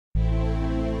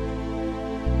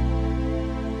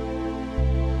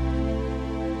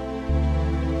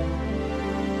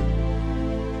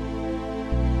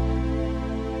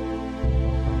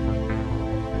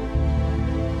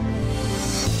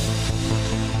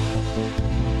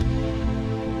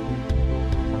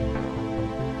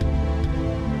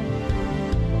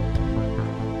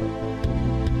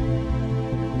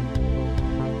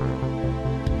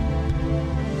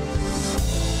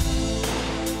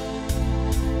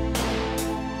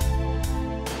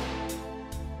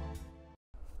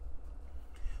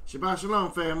Shabbat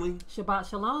Shalom, family. Shabbat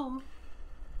Shalom.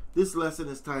 This lesson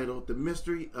is titled The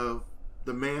Mystery of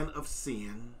the Man of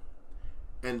Sin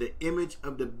and the Image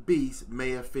of the Beast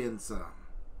May Offend Some.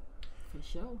 For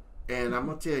sure. And I'm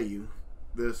going to tell you,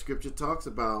 the scripture talks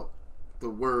about the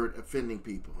word offending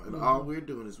people. And all we're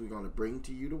doing is we're going to bring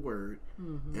to you the word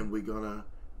and we're going to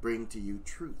bring to you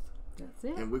truth. That's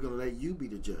it. And we're going to let you be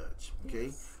the judge, okay?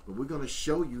 Yes. But we're going to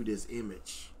show you this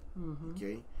image,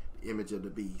 okay? The image of the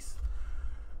beast.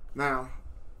 Now,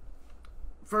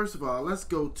 first of all, let's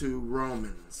go to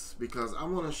Romans, because I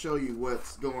want to show you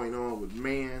what's going on with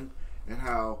man and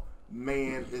how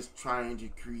man is trying to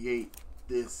create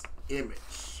this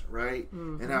image, right?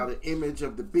 And how the image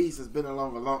of the beast has been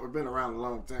around a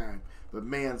long time, but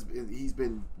he's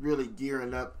been really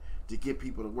gearing up to get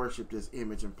people to worship this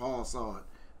image, and Paul saw it.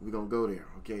 We're going to go there,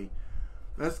 okay?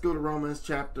 Let's go to Romans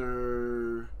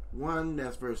chapter 1,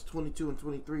 that's verse 22 and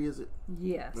 23, is it?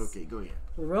 Yes. Okay, go ahead.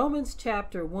 Romans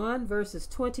chapter 1, verses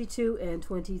 22 and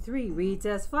 23 reads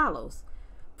as follows.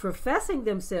 Professing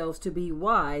themselves to be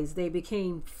wise, they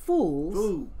became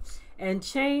fools and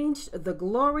changed the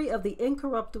glory of the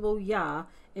incorruptible Yah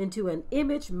into an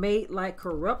image made like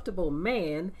corruptible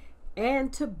man,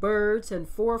 and to birds and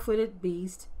four-footed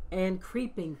beasts and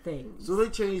creeping things. So they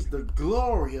changed the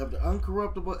glory of the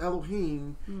uncorruptible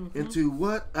Elohim into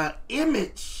what? An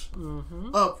image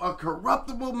of a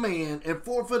corruptible man and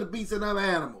four-footed beasts and other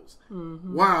animals.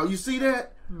 Wow, you see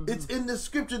that? It's in the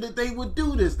scripture that they would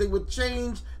do this. They would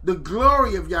change the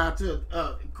glory of Yah to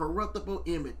a corruptible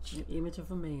image. The image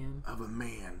of a man. Of a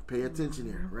man. Pay attention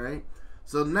here, right?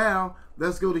 So now,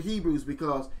 let's go to Hebrews,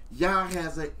 because Yah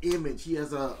has an image. He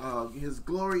has his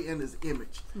glory and his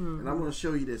image. And I'm going to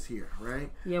show you this here, right?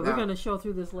 Yeah, we're going to show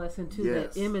through this lesson, too,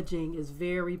 that imaging is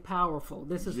very powerful.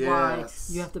 This is why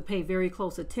you have to pay very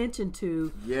close attention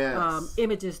to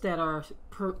images that are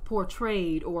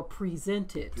portrayed or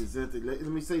presented. Let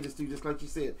me say this to you, just like you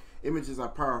said. Images are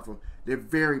powerful. They're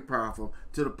very powerful,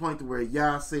 to the point to where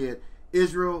Yah said,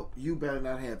 Israel, you better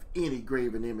not have any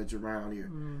graven image around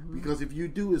here, because if you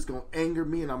do, it's going to anger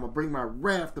me and I'm going to bring my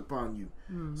wrath upon you.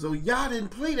 So Yah didn't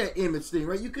play that image thing,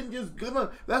 right? You couldn't just give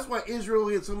up. That's why Israel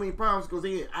had so many problems, because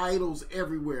they had idols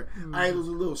everywhere. Idols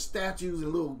and little statues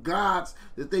and little gods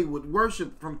that they would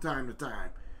worship from time to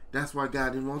time. That's why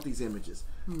God didn't want these images.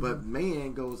 But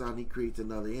man goes out and he creates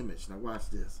another image. Now watch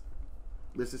this.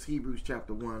 This is Hebrews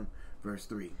chapter 1, verse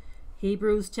 3.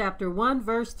 Hebrews chapter 1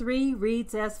 verse 3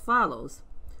 reads as follows.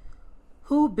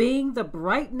 Who being the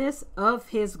brightness of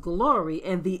his glory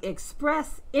and the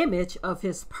express image of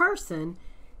his person,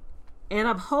 and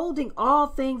upholding all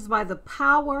things by the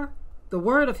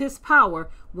word of his power,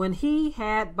 when he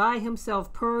had by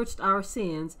himself purged our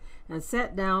sins, and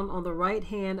sat down on the right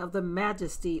hand of the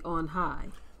majesty on high.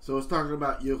 So it's talking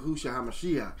about Yahushua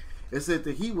HaMashiach. It said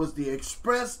that he was the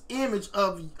express image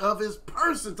of his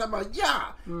person. Talking about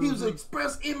Yah. He was the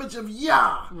express image of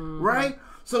Yah, right?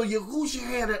 So Yahushua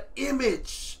had an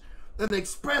image, an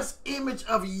express image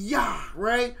of Yah,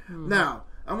 right? Now,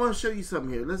 I want to show you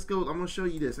something here. Let's go. I'm going to show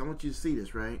you this. I want you to see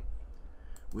this, right?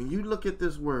 When you look at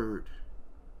this word,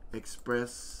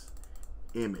 express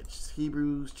image,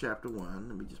 Hebrews chapter 1.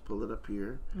 Let me just pull it up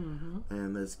here.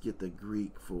 And let's get the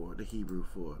Greek for, the Hebrew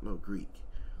for, no, Greek.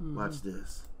 Watch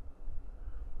this.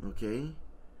 Okay,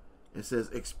 it says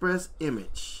express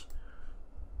image.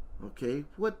 Okay,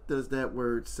 what does that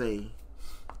word say?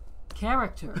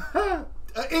 Character. An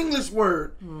English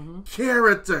word.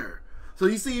 Character. So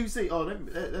you say, oh,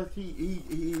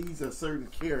 he's a certain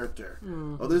character.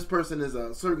 Or this person is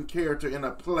a certain character in a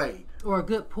play. Or a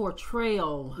good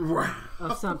portrayal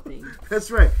of something. That's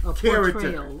right. A character.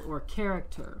 Portrayal or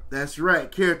character. That's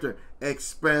right. Character.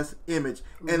 Express image.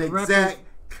 An exact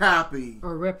copy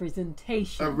or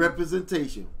representation. A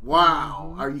representation.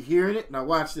 Wow. Are you hearing it? Now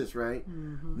watch this, right?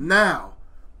 Now,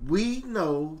 we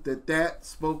know that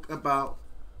spoke about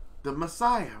the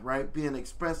Messiah, right? Being an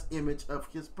express image of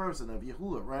his person, of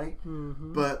Yahuwah, right?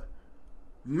 But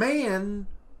man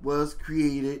was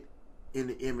created in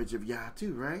the image of Yah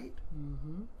too, right?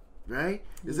 Right?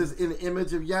 It says in the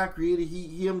image of Yah created he,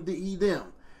 him, he,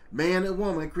 them. Man and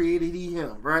woman created he,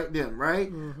 him, right? Them, right?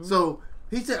 So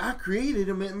he said, I created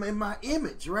him in my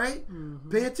image, right?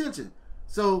 Pay attention.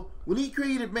 So when he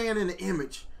created man in the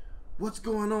image, what's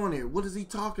going on here? What is he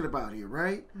talking about here,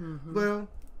 right? Well,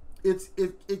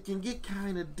 it can get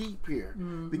kind of deep here,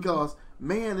 because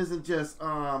man isn't just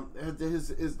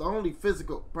is the only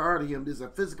physical part of him. There's a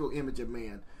physical image of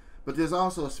man, but there's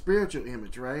also a spiritual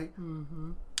image, right?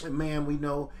 And man, we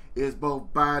know, is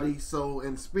both body, soul,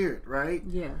 and spirit, right?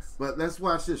 Yes. But let's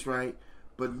watch this, right?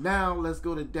 But now let's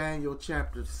go to Daniel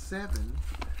chapter 7,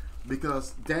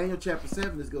 because Daniel chapter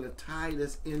 7 is going to tie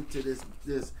this into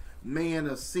this man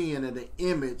of sin and the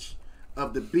image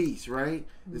of the beast, right?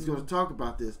 It's going to talk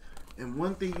about this. And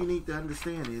one thing you need to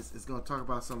understand is it's going to talk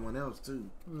about someone else too.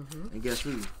 And guess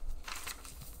who?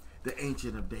 The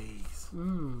Ancient of Days.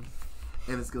 And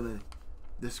it's going to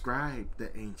describe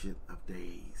the Ancient of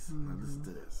Days. Now listen to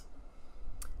this.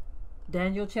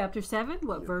 Daniel chapter 7.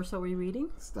 What verse are we reading?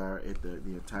 Start at the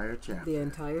entire chapter. The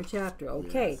entire chapter.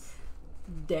 Okay. Yes.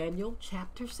 Daniel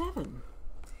chapter 7.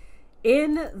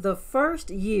 In the first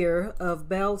year of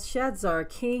Belshazzar,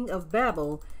 king of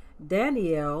Babel,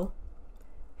 Daniel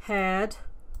had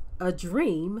a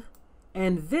dream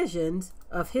and visions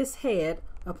of his head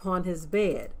upon his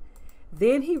bed.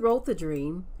 Then he wrote the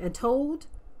dream and told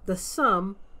the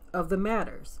sum of the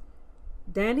matters.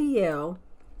 Daniel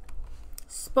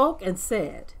spoke and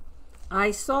said,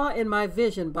 I saw in my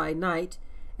vision by night,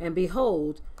 and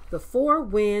behold, the four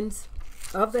winds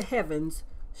of the heavens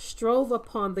strove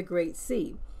upon the great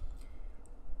sea,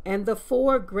 and the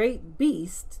four great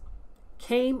beasts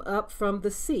came up from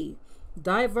the sea,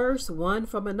 diverse one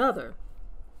from another.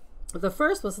 The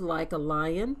first was like a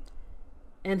lion,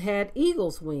 and had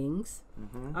eagle's wings.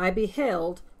 I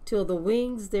beheld till the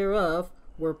wings thereof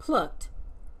were plucked,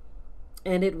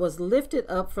 and it was lifted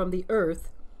up from the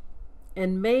earth,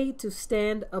 and made to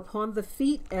stand upon the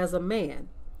feet as a man.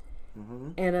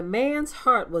 And a man's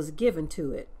heart was given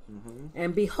to it.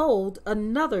 And behold,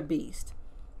 another beast,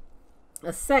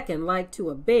 a second like to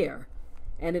a bear,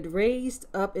 and it raised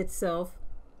up itself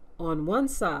on one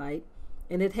side,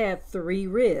 and it had 3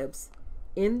 ribs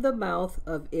in the mouth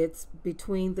of its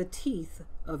between the teeth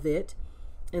of it.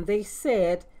 And they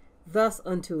said thus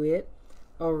unto it,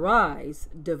 Arise,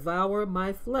 devour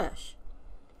my flesh.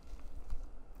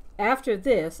 After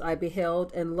this I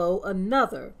beheld, and lo,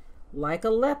 another, like a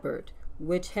leopard,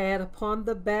 which had upon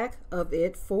the back of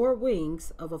it 4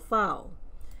 wings of a fowl.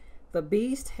 The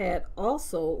beast had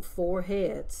also 4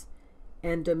 heads,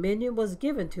 and dominion was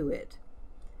given to it.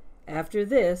 After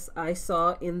this I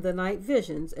saw in the night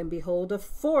visions, and behold, a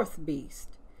 4th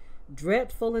beast,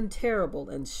 dreadful and terrible,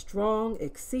 and strong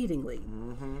exceedingly.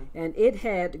 And it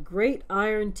had great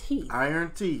iron teeth.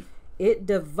 Iron teeth. It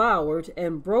devoured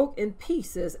and broke in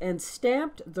pieces, and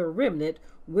stamped the remnant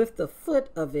with the foot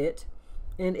of it,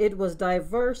 and it was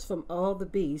diverse from all the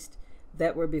beasts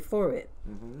that were before it.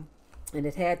 And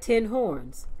it had 10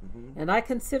 horns. And I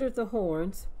considered the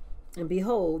horns, and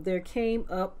behold, there came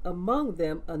up among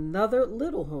them another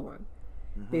little horn,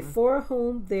 before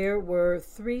whom there were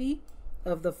 3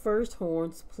 of the first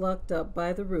horns plucked up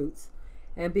by the roots.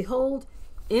 And behold,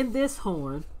 in this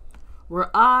horn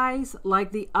were eyes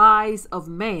like the eyes of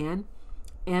man,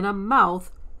 and a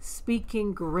mouth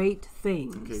speaking great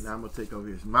things. Okay, now I'm going to take over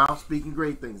here. Mouth speaking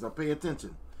great things. Now pay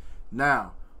attention.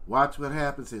 Now, watch what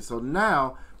happens here. So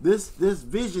now, this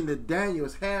vision that Daniel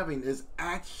is having is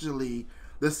actually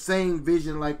the same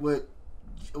vision like what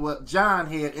John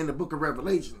had in the book of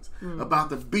Revelations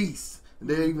about the beasts.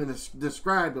 They're even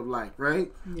described of like,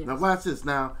 right? Yes. Now watch this.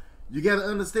 Now, you got to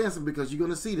understand something, because you're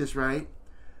going to see this, right?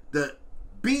 The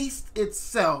beast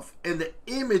itself and the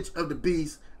image of the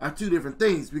beast are 2 different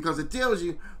things, because it tells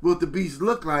you what the beast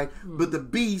look like, but the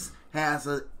beast has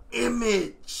an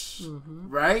image,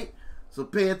 right? So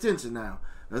pay attention now.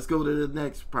 Let's go to the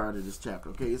next part of this chapter.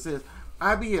 Okay, it says,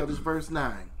 I beheld, this verse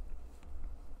 9.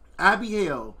 I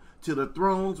beheld till the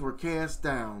thrones were cast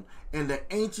down, and the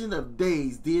Ancient of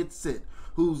Days did sit,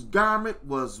 whose garment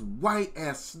was white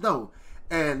as snow,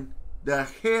 and the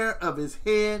hair of his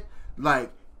head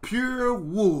like pure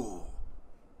wool.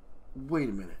 Wait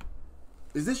a minute.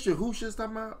 Is this Yahushua's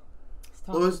talking about?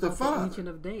 Or it's the Father? The Ancient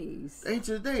of Days.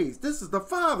 Ancient of Days. This is the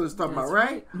Father's talking about,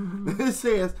 right? Right. It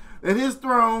says, and his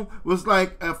throne was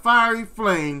like a fiery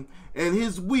flame, and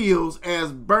his wheels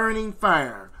as burning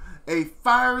fire. A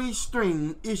fiery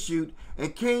stream issued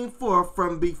and came forth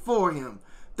from before him.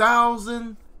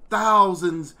 Thousands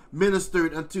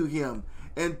ministered unto him,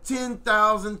 and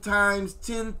 10,000 times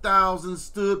 10,000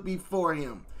 stood before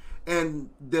him.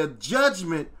 And the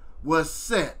judgment was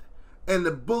set, and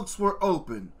the books were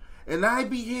opened. And I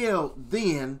beheld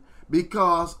then,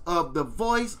 because of the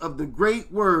voice of the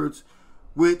great words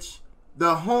which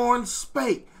the horn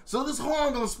spake. So this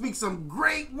horn gonna speak some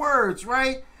great words,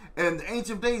 right? And the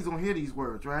Ancient of Days gonna hear these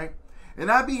words, right?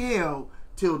 And I beheld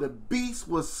till the beast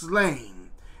was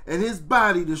slain, and his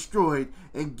body destroyed,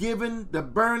 and given the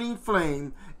burning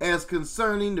flame. As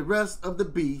concerning the rest of the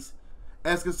beasts,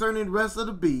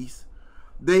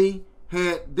 they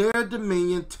had their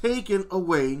dominion taken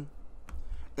away,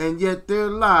 and yet their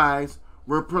lives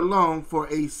were prolonged for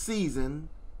a season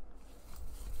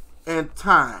and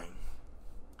time.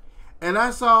 And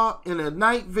I saw in the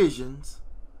night visions,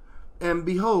 and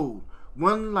behold,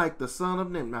 one like the son of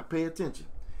man. Now pay attention.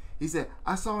 He said,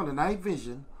 I saw in the night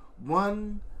vision,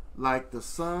 one like the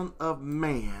son of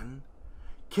man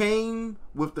came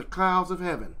with the clouds of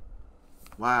heaven.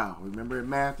 Wow. Remember in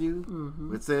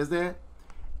Matthew, it says that?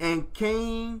 And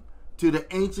came to the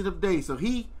Ancient of Days. So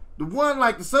the one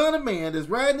like the son of man that's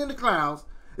riding in the clouds,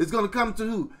 is going to come to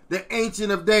who? The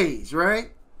Ancient of Days,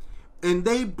 right? And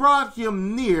they brought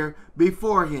him near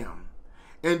before him.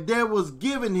 And there was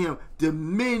given him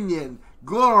dominion,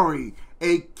 glory,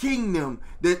 a kingdom,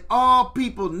 that all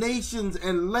people, nations,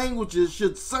 and languages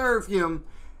should serve him.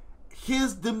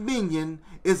 His dominion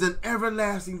is an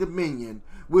everlasting dominion,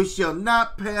 which shall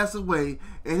not pass away,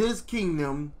 and his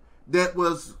kingdom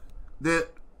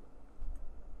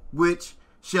which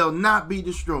shall not be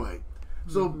destroyed.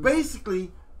 So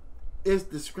basically, it's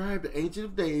described the Ancient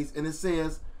of Days, and it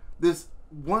says this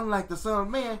one like the Son of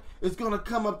Man is going to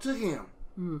come up to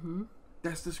him.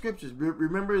 That's the scriptures.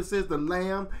 Remember, it says the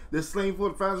Lamb that's slain for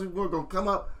the foundation of the world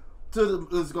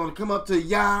is going to come up to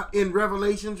Yah in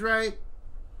Revelations, right?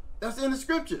 That's in the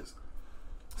scriptures.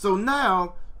 So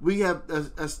now we have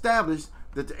established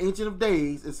that the Ancient of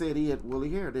Days, it said he had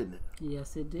woolly hair, didn't it?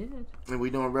 Yes, it did. And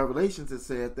we know in Revelations it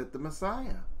said that the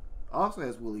Messiah also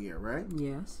has woolly hair, right?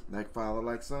 Yes. Like father,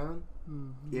 like son.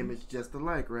 Image just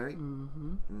alike, right?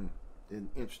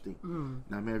 Interesting.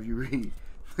 Now I'm going to have you read.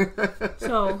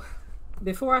 So,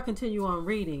 before I continue on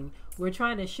reading, we're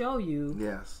trying to show you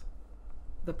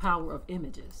the power of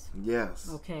images. Yes.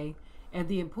 Okay? And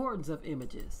the importance of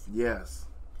images. Yes.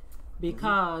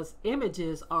 Because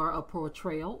images are a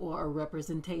portrayal or a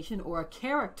representation or a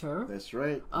character. That's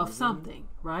right. Of something,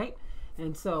 right?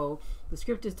 And so the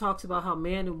scriptures talks about how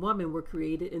man and woman were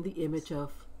created in the image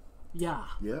of Yah.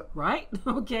 Yep. Right?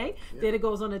 Okay. Yep. Then it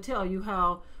goes on to tell you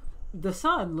how the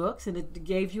sun looks, and it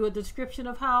gave you a description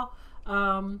of how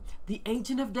the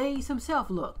Ancient of Days himself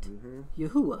looked.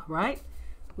 Yahuwah, right?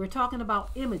 We're talking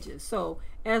about images. So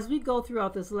as we go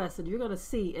throughout this lesson, you're going to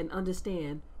see and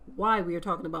understand why we are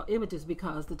talking about images,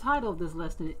 because the title of this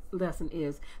lesson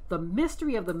is The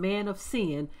Mystery of the Man of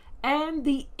Sin and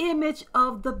the Image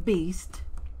of the Beast.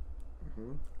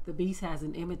 The beast has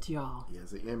an image, y'all. He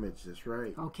has an image, that's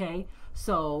right. Okay,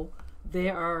 so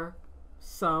there are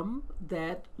some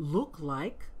that look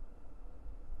like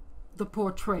the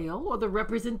portrayal or the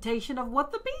representation of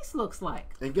what the beast looks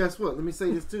like. And guess what? Let me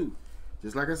say this too.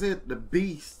 Just like I said, the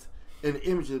beast and the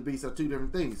image of the beast are two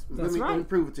different things. Let me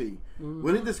prove it to you.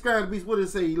 When it describes the beast, what did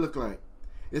it say he looked like?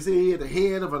 It said he had the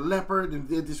head of a leopard, and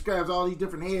it describes all these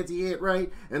different heads he had,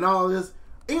 right? And all this.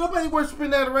 Ain't nobody worshiping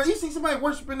that around. You see somebody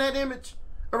worshiping that image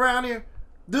around here?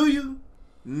 Do you?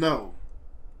 No.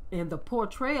 And the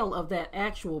portrayal of that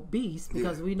actual beast,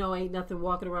 because we know ain't nothing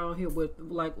walking around here with,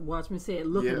 like Watchman said,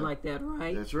 looking like that,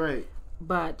 right? That's right.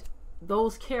 But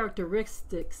those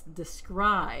characteristics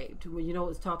described, when you know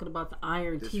it's talking about the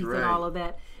iron teeth and all of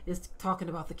that, it's talking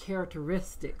about the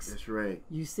characteristics. That's right.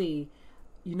 You see,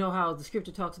 you know how the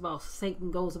scripture talks about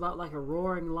Satan goes about like a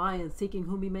roaring lion seeking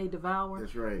whom he may devour?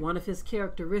 That's right. One of his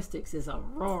characteristics is a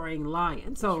roaring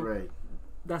lion. So that's right.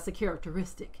 That's a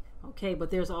characteristic. Okay, but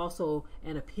there's also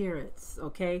an appearance.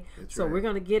 Okay, so we're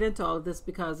going to get into all of this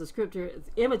because the scripture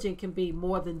imaging can be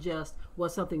more than just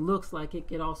what something looks like. It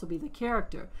can also be the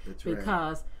character. That's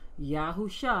because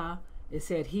Yahusha, it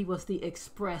said he was the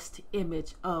expressed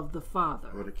image of the Father.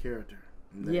 Or the character.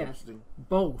 Yes,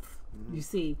 both. You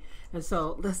see, and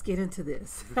so let's get into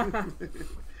this.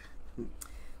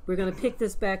 We're going to pick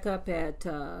this back up at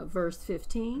verse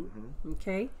 15.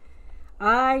 Okay,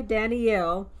 I,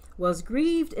 Daniel, was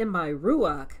grieved in my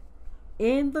ruach,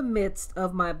 in the midst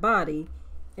of my body,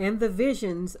 and the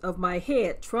visions of my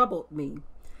head troubled me.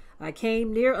 I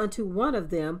came near unto one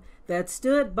of them that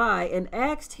stood by, and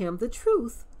asked him the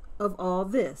truth of all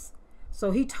this. So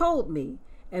he told me,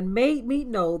 and made me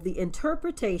know the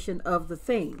interpretation of the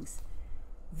things.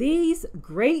 These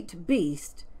great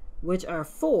beasts, which are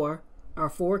four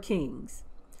kings,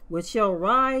 which shall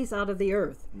rise out of the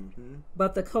earth.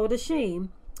 But the Kodashim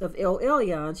of El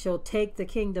Elyon shall take the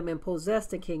kingdom and possess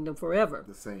the kingdom forever.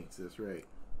 The saints, that's right.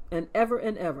 And ever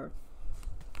and ever.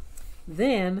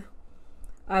 Then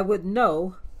I would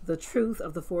know the truth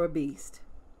of the four beasts,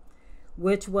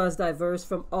 which was diverse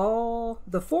from all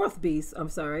the fourth beast,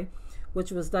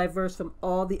 which was diverse from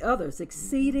all the others,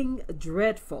 exceeding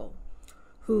dreadful,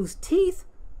 whose teeth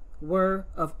were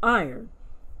of iron,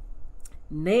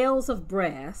 nails of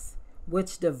brass,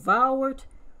 which devoured,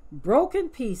 broken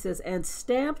pieces, and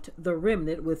stamped the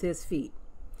remnant with his feet.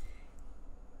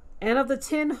 And of the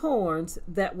 10 horns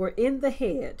that were in the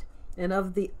head, and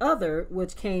of the other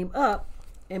which came up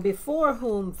and before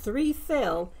whom 3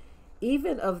 fell,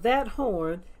 even of that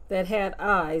horn that had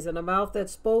eyes and a mouth that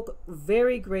spoke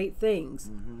very great things,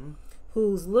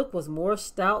 whose look was more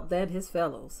stout than his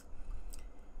fellows.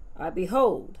 I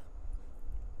behold,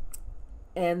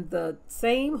 and the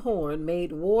same horn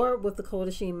made war with the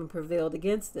Kodashim and prevailed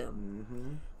against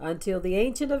them, until the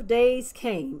Ancient of Days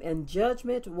came, and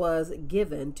judgment was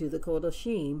given to the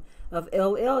Kodashim of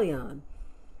El Elyon.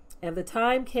 And the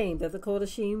time came that the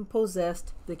Kodashim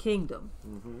possessed the kingdom.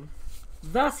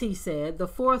 Thus he said, the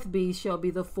 4th beast shall be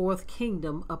the 4th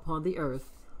kingdom upon the earth,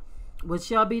 which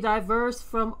shall be diverse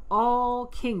from all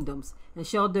kingdoms, and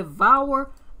shall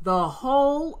devour the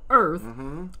whole earth,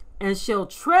 and shall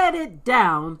tread it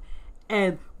down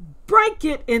and break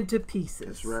it into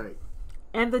pieces. That's right.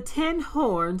 And the 10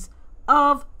 horns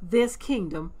of this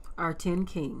kingdom are 10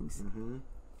 kings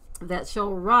that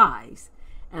shall rise,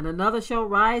 and another shall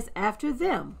rise after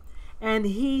them, and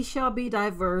he shall be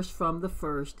diverse from the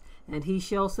first, and he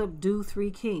shall subdue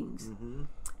 3 kings,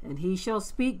 and he shall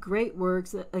speak great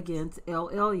words against El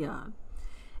Elyon,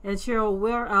 and shall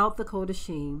wear out the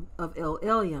Kodashim of El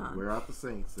Elyon. Wear out the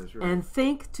saints, that's right. And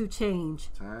think to change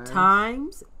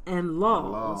times and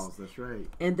laws. That's right.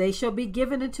 And they shall be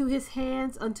given into his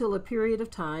hands until a period of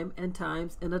time, and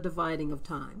times, and a dividing of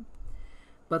time.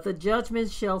 But the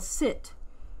judgment shall sit,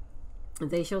 and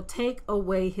they shall take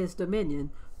away his dominion,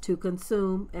 to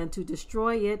consume and to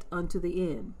destroy it unto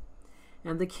the end.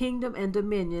 And the kingdom and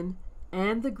dominion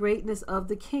and the greatness of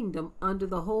the kingdom under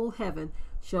the whole heaven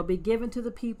shall be given to the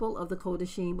people of the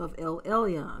Kodashim of El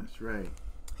Elyon. That's right.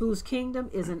 Whose kingdom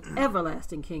is an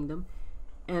everlasting kingdom,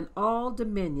 and all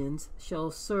dominions shall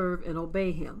serve and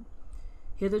obey him.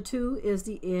 Hitherto is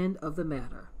the end of the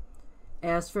matter.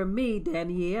 As for me,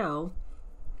 Daniel,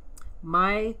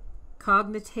 my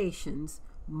cogitations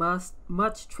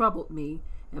much troubled me,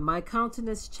 and my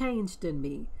countenance changed in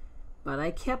me, but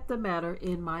I kept the matter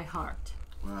in my heart.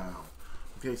 Wow.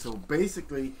 Okay, so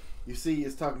basically, you see,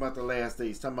 it's talking about the last days.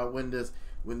 It's talking about when this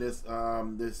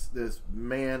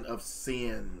man of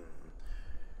sin,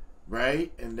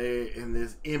 right, and they in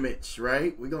this image,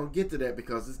 right. We're gonna get to that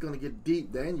because it's gonna get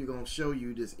deep. Then you're gonna show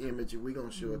you this image, and we're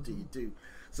gonna show it to you too.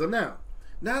 So now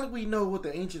that we know what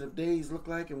the Ancient of Days look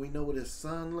like, and we know what his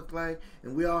son look like,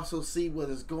 and we also see what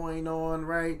is going on,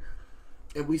 right,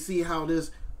 and we see how this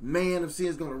man of sin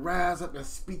is going to rise up and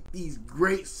speak these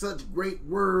such great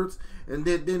words, and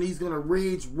then he's going to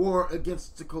wage war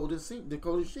against the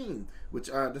Kodashim, which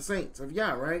are the saints of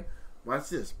Yah, right? Watch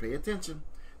this. Pay attention.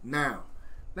 Now,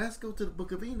 let's go to the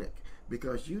book of Enoch,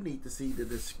 because you need to see the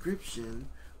description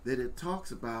that it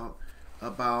talks about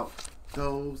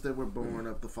those that were born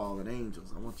of the fallen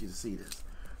angels. I want you to see this.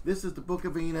 This is the book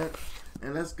of Enoch,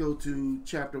 and let's go to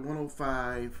chapter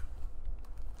 105,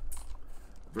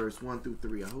 verse 1 through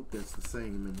 3. I hope that's the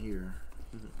same in here.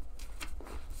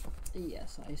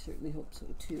 Yes, I certainly hope so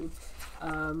too.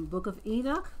 Book of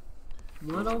Enoch,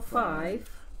 105.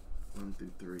 1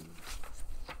 through 3.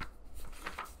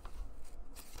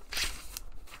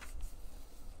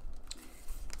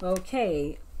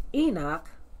 Okay, Enoch,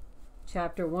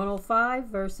 chapter 105,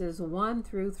 verses 1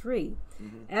 through 3.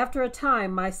 After a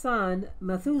time, my son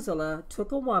Methuselah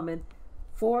took a woman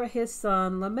for his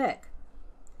son Lamech.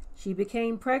 She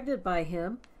became pregnant by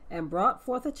him and brought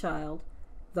forth a child,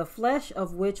 the flesh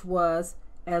of which was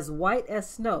as white as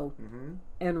snow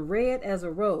and red as a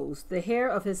rose. The hair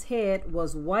of his head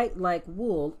was white like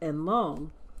wool and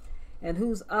long, and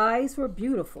whose eyes were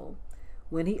beautiful.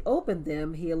 When he opened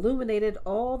them, he illuminated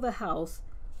all the house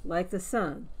like the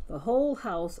sun. The whole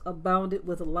house abounded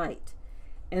with light.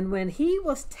 And when he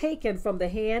was taken from the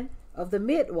hand of the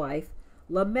midwife,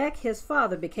 Lamech his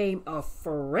father became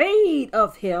afraid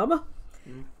of him,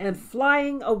 and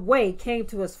flying away came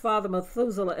to his father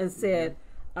Methuselah and said,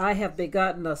 I have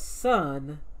begotten a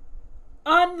son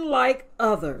unlike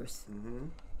others.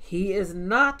 He is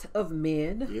not of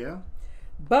men,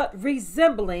 but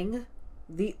resembling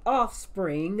the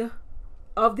offspring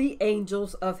of the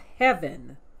angels of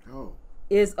heaven,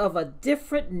 is of a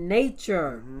different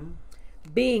nature,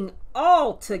 being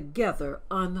altogether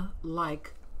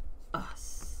unlike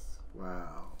us.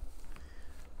 Wow.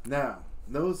 Now,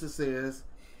 notice it says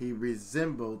he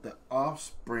resembled the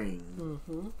offspring,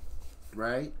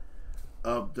 right,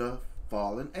 of the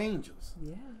fallen angels.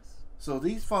 Yes. So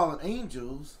these fallen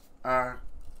angels are,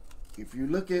 if you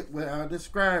look at what I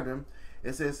described them,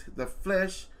 it says the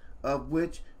flesh of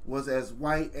which was as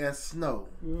white as snow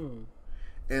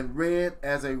and red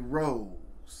as a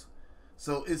rose.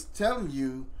 So it's telling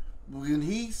you, when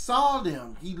he saw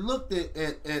them, he looked at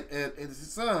his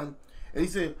son, and he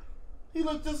said, he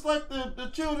looked just like the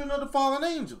children of the fallen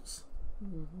angels.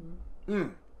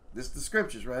 This is the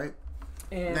scriptures, right?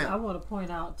 And now, I want to point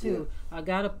out too, I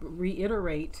got to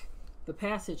reiterate, the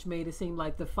passage made it seem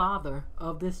like the father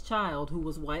of this child, who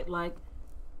was white like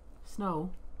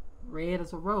snow, red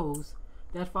as a rose,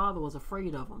 that father was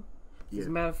afraid of him. As a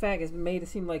matter of fact, it made it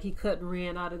seem like he cut and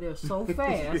ran out of there so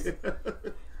fast.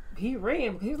 He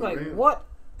ran. He's like, "What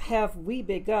have we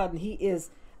begotten?" He is.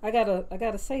 I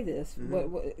gotta say this.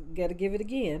 Gotta give it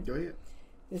again. Go ahead.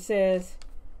 It says,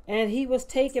 and he was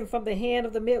taken from the hand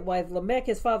of the midwife. Lamech,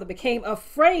 his father, became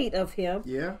afraid of him.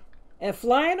 Yeah. And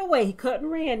flying away, he cut and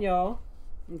ran, y'all.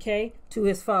 Okay, to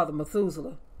his father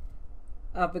Methuselah.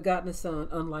 I've begotten a son,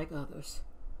 unlike others.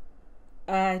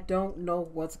 I don't know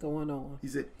what's going on. He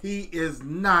said, he is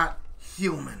not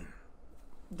human.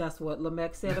 That's what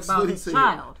Lamech said about his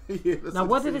child. Now,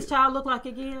 what did his child look like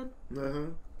again?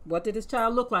 What did his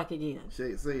child look like again? Say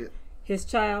it. His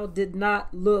child did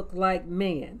not look like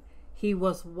man. He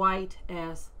was white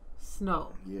as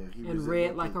snow. Yeah, he and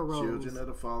red like a rose. Children of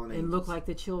the fallen angels. And looked like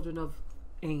the children of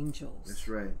angels. That's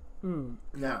right.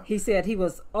 Now, he said he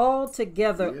was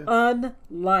altogether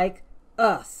unlike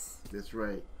us. That's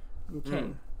right. Okay.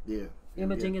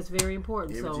 Imaging is very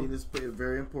important. Imaging is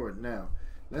very important. Now,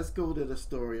 let's go to the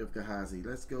story of Gehazi.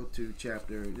 Let's go to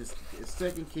it's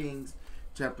 2 Kings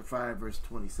chapter 5, verse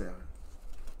 27.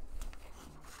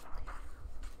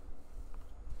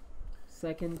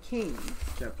 2 Kings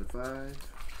chapter 5,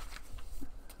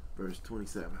 verse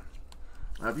 27.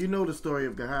 Now, if you know the story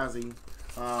of Gehazi,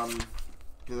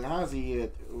 Gehazi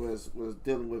was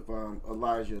dealing with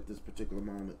Elijah at this particular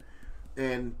moment,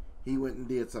 and he went and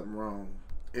did something wrong,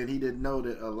 and he didn't know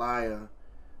that Elijah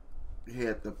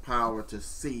had the power to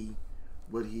see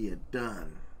what he had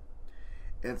done.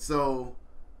 And so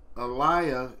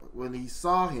Elijah, when he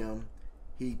saw him,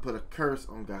 he put a curse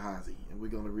on Gehazi, and we're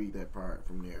going to read that part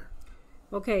from there.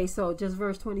 Okay, so just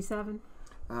verse 27.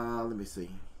 Let me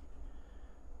see.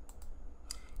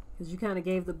 Because you kind of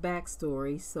gave the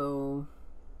backstory, so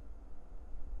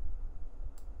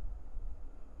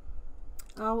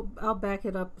I'll back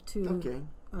it up to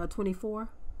 24.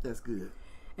 That's good.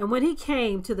 And when he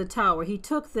came to the tower, he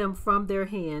took them from their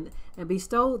hand and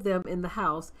bestowed them in the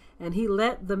house, and he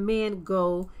let the men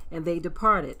go, and they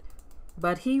departed.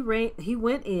 But he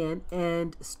went in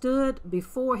and stood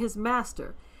before his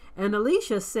master. And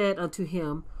Elisha said unto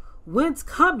him, Whence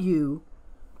come you,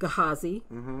 Gehazi?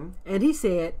 And he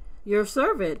said, Your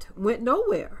servant went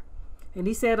nowhere. And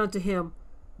he said unto him,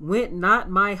 Went not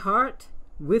my heart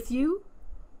with you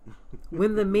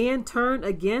when the men turned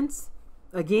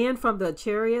again from the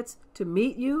chariots to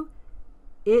meet you?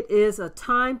 It is a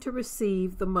time to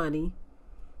receive the money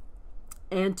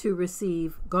and to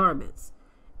receive garments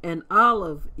and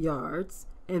olive yards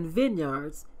and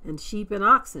vineyards and sheep and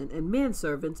oxen and men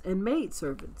servants and maid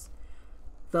servants.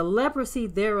 The leprosy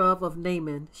thereof of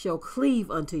Naaman shall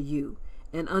cleave unto you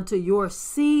and unto your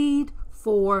seed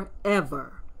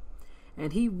forever.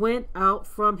 And he went out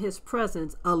from his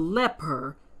presence a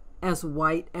leper as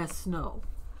white as snow.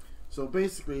 So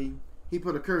basically, he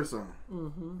put a curse on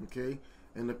him. Okay?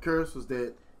 And the curse was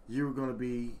that you were going to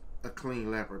be a clean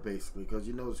leper, basically, because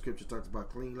you know the scripture talks about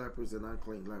clean lepers and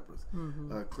unclean lepers.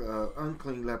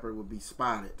 Unclean leper would be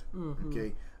spotted.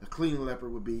 Okay? A clean leper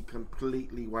would be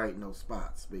completely white, no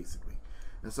spots, basically.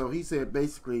 And so he said,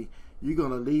 basically, you're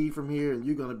going to leave from here, and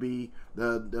you're going to be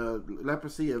the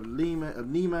leprosy of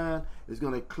Naaman is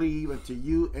going to cleave unto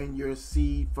you and your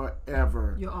seed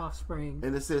forever. Your offspring.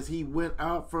 And it says he went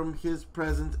out from his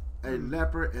presence a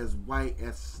leper as white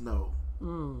as snow.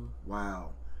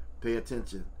 Wow. Pay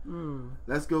attention.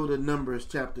 Let's go to Numbers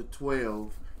chapter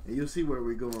 12, and you'll see where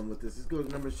we're going with this. Let's go to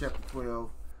Numbers chapter 12,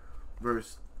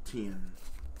 verse 10.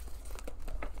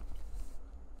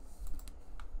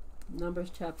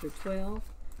 Numbers chapter 12,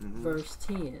 verse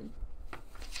 10.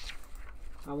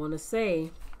 I want to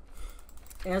say,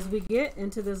 as we get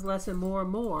into this lesson more and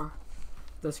more,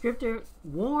 the scripture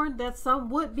warned that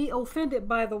some would be offended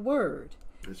by the word.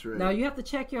 That's right. Now you have to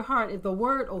check your heart if the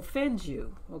word offends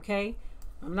you, okay?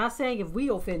 I'm not saying if we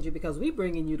offend you, because we're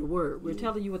bringing you the word. We're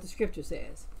telling you what the scripture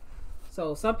says.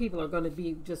 So some people are going to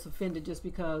be just offended just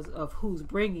because of who's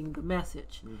bringing the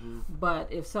message.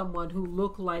 But if someone who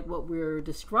looked like what we're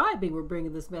describing were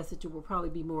bringing this message, it will probably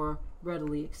be more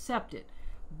readily accepted.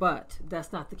 But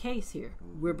that's not the case here.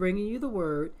 We're bringing you the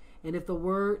word, and if the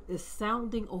word is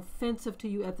sounding offensive to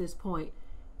you at this point,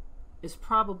 it's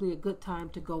probably a good time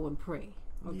to go and pray,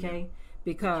 okay?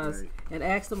 Because and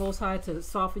ask the Most High to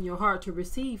soften your heart to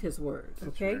receive His word,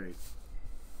 okay?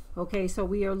 Okay, so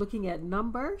we are looking at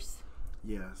Numbers.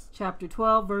 Yes. Chapter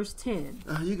 12, verse 10.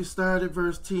 You can start at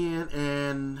verse 10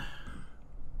 and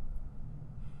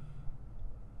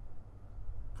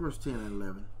verse 10 and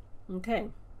 11. Okay.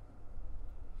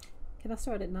 Can I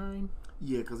start at 9?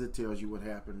 Yeah, because it tells you what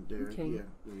happened there. Okay. Yeah,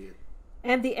 go ahead.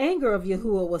 And the anger of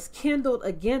Yahuwah was kindled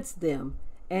against them,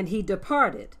 and he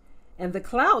departed. And the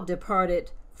cloud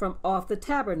departed from off the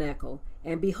tabernacle.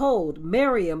 And behold,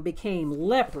 Miriam became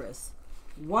leprous,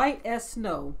 white as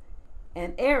snow.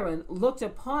 And Aaron looked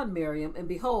upon Miriam, and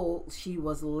behold, she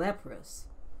was leprous.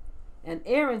 And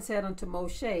Aaron said unto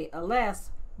Moshe, Alas,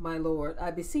 my Lord,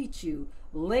 I beseech you,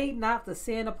 lay not the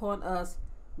sin upon us,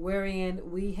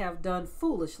 wherein we have done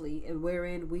foolishly, and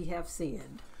wherein we have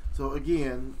sinned. So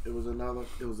again, it was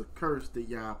a curse that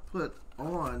Yah put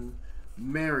on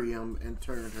Miriam and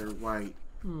turned her white,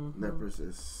 leprous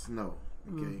as snow.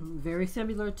 Okay. Very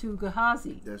similar to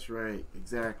Gehazi. That's right.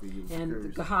 Exactly.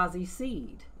 And Gehazi's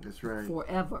seed. That's right.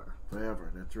 Forever.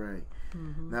 Forever. That's right.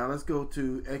 Now let's go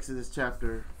to Exodus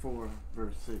chapter 4,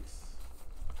 verse 6.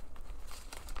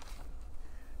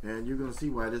 And you're going to see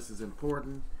why this is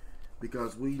important,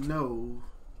 because we know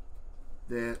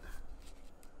that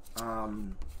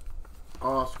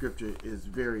all scripture is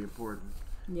very important.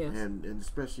 Yes. And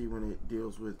especially when it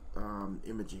deals with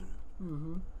imaging.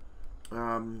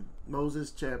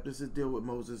 This is deal with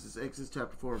Moses. It's Exodus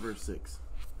chapter 4, verse 6.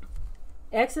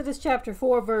 Exodus chapter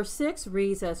 4, verse 6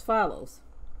 reads as follows.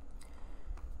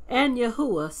 And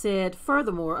Yahuwah said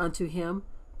furthermore unto him,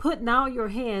 Put now your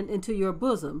hand into your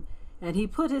bosom. And he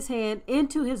put his hand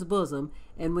into his bosom,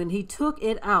 and when he took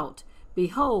it out,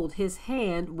 behold, his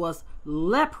hand was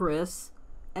leprous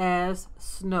as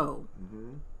snow.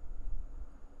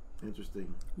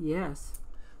 Interesting. Yes.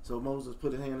 So Moses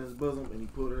put his hand in his bosom, and he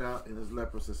pulled it out, and his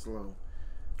leprous as snow.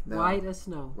 Now, White as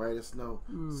snow. White as snow.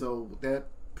 So that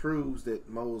proves that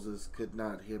Moses could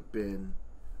not have been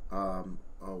a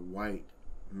white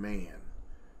man.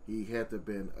 He had to have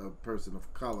been a person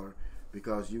of color,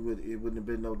 because it wouldn't have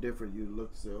been no different. You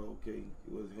look, so okay,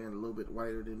 he was hand a little bit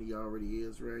whiter than he already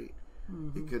is, right?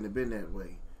 It couldn't have been that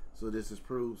way. So this is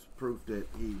proof that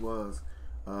he was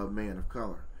a man of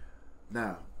color.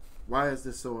 Now, why is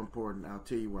this so important? I'll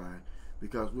tell you why.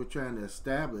 Because we're trying to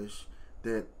establish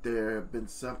that there have been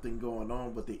something going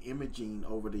on with the imaging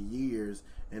over the years,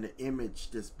 and the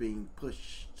image that's being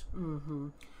pushed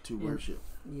to worship.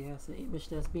 Yes, an image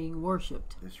that's being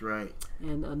worshipped. That's right.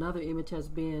 And another image has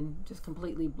been just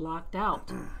completely blocked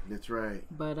out. That's right.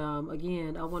 But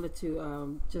again, I wanted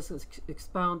to just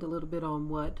expound a little bit on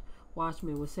what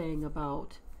Watchman was saying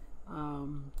about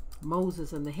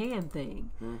Moses and the hand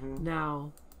thing.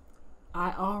 Now,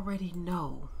 I already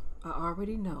know.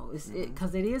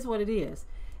 Because it is what it is.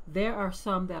 There are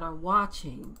some that are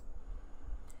watching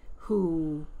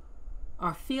who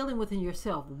are feeling within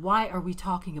yourself, why are we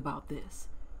talking about this?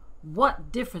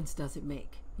 What difference does it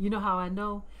make? You know how I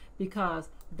know? Because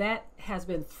that has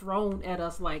been thrown at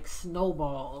us like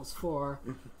snowballs for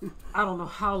I don't know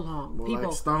how long. More people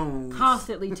like stones.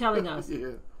 Constantly telling us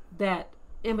that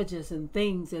images and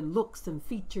things and looks and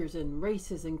features and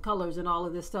races and colors and all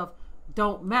of this stuff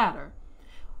don't matter.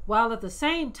 While at the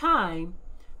same time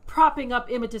propping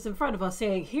up images in front of us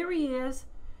saying, here he is,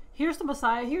 here's the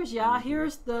Messiah, here's Yah,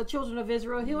 here's the children of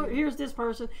Israel, here's this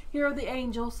person, here are the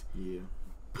angels.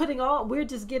 We're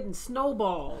just getting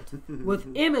snowballed with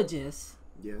images,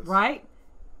 right?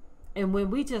 And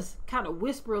when we just kind of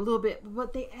whisper a little bit,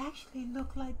 but they actually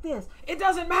look like this, it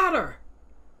doesn't matter.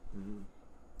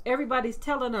 Everybody's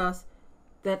telling us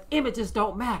that images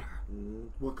don't matter.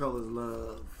 What color is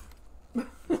love?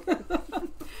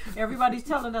 Everybody's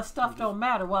telling us stuff don't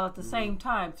matter, while at the same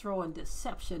time throwing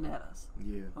deception at us.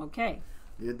 Okay.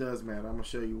 It does matter. I'm going to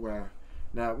show you why.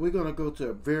 Now, we're going to go to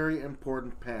a very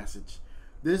important passage.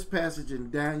 This passage in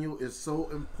Daniel is so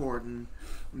important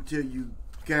until you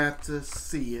got to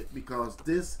see it, because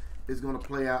this is going to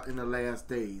play out in the last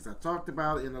days. I talked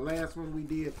about it in the last one we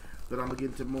did, but I'm going to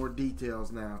get into more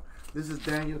details now. This is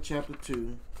Daniel chapter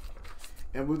 2,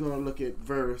 and we're going to look at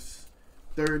verse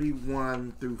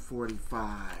 31 through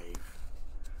 45.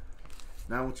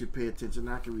 Now I want you to pay attention.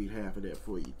 I can read half of that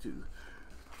for you too.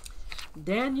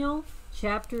 Daniel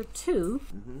chapter 2,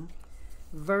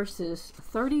 verses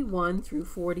 31 through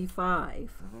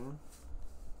 45.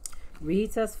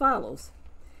 Reads as follows.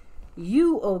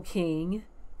 You, O king,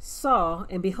 saw,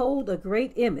 and behold, a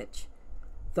great image.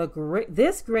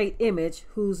 This great image,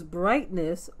 whose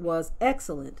brightness was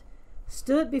excellent,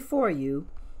 stood before you,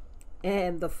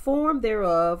 and the form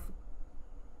thereof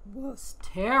was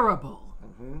terrible.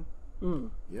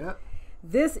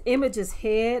 This image's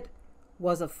head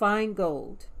was of fine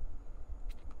gold,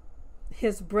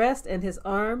 his breast and his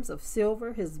arms of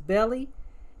silver, his belly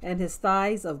and his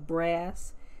thighs of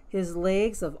brass, his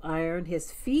legs of iron,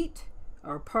 his feet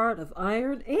are part of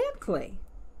iron and clay.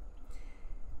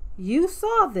 You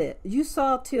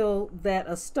saw till that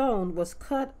a stone was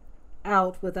cut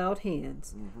out without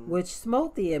hands, which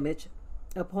smote the image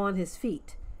upon his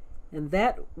feet, and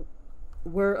that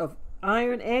were of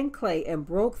iron and clay, and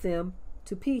broke them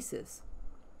to pieces.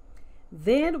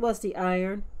 Then was the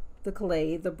iron, the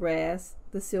clay, the brass,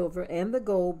 the silver, and the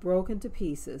gold broken to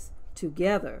pieces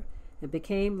together, and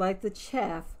became like the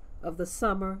chaff of the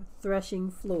summer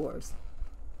threshing floors.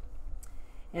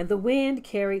 And the wind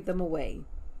carried them away,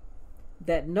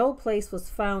 that no place was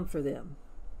found for them.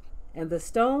 And the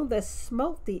stone that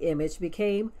smote the image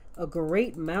became a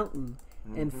great mountain,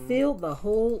 and filled the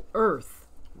whole earth.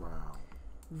 Wow.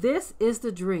 This is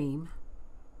the dream,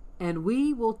 and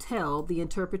we will tell the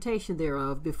interpretation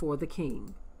thereof before the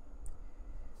king.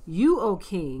 You, O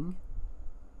king,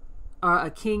 are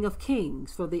a king of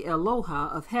kings, for the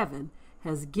Eloha of heaven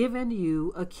has given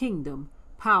you a kingdom,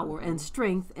 power, and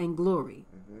strength, and glory.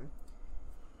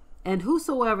 And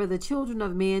wheresoever the children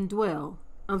of men dwell,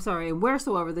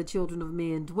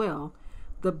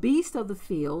 the beasts of the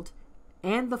field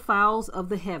and the fowls of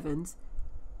the heavens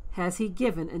has he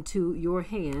given into your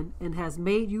hand, and has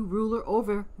made you ruler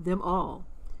over them all.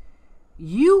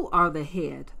 You are the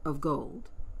head of gold.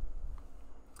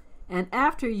 And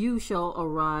after you shall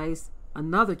arise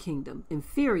another kingdom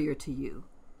inferior to you,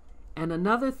 and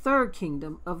another third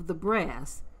kingdom of the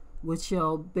brass, which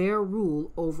shall bear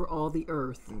rule over all the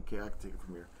earth. Okay, I can take it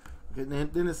from here. Okay,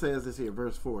 then it says this here,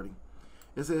 verse 40.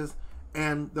 It says,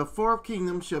 and the fourth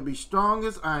kingdom shall be strong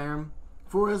as iron,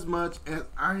 forasmuch as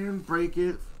iron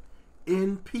breaketh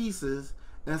in pieces,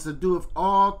 and subdueth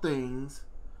all things,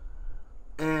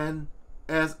 and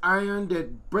as iron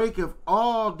that breaketh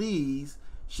all these,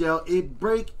 shall it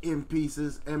break in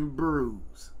pieces and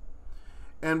bruise.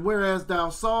 And whereas thou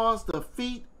sawest the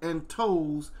feet and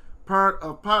toes, part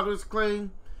of potter's clay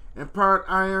and part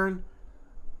iron,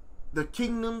 the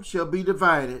kingdom shall be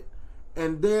divided,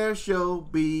 and there shall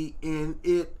be in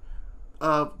it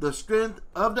of the strength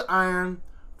of the iron,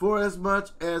 forasmuch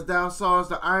as thou sawest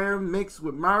the iron mixed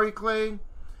with miry clay,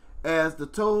 as the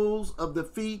toes of the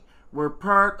feet were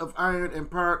part of iron and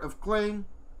part of clay.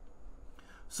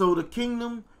 So the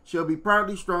kingdom shall be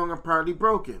partly strong and partly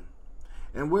broken.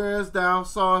 And whereas thou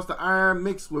sawest the iron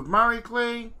mixed with miry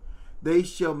clay, they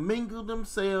shall mingle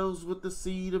themselves with the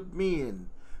seed of men,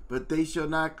 but they shall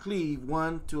not cleave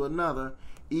one to another,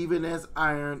 even as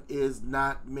iron is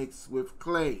not mixed with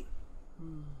clay.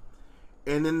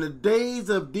 And in the days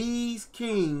of these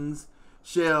kings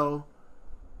shall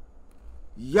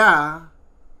Yah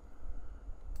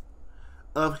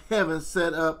of heaven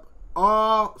set up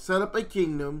a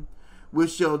kingdom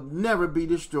which shall never be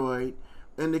destroyed,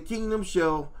 and the kingdom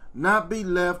shall not be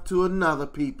left to another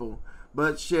people,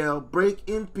 but shall break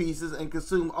in pieces and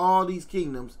consume all these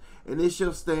kingdoms, and it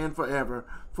shall stand forever.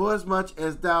 Forasmuch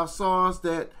as thou sawest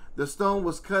that the stone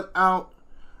was cut out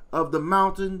of the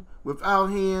mountain without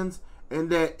hands, and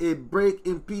that it brake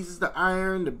in pieces the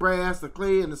iron, the brass, the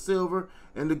clay, and the silver,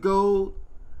 and the gold,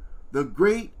 the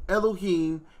great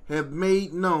Elohim have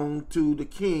made known to the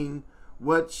king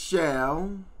what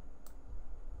shall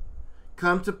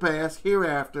come to pass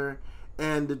hereafter,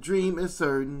 and the dream is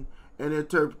certain, and the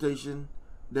interpretation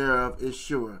thereof is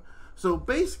sure. So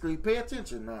basically, pay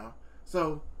attention now.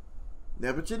 So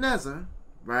Nebuchadnezzar,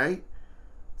 right?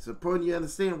 It's important you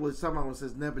understand what someone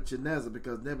says Nebuchadnezzar,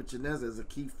 because Nebuchadnezzar is a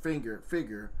key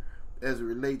figure as it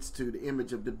relates to the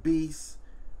image of the beast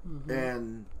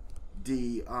and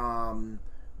the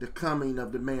coming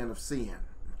of the man of sin.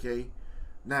 Okay,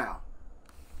 now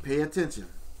pay attention.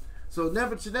 So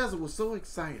Nebuchadnezzar was so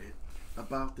excited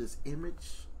about this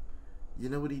image. You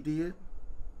know what he did?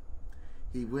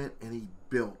 He went and he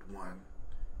built one.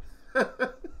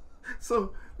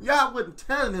 So y'all wasn't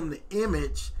telling him the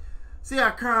image. See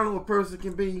how carnal a person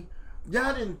can be?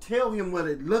 Y'all didn't tell him what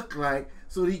it looked like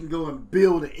so that he can go and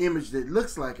build an image that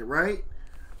looks like it, right?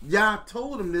 Y'all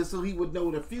told him this so he would know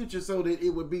the future, so that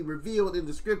it would be revealed in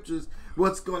the scriptures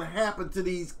what's going to happen to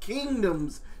these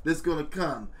kingdoms that's going to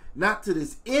come. Not to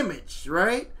this image,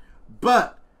 right?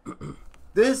 But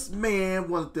this man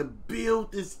wanted to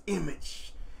build this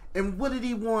image. And what did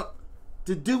he want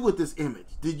to do with this image?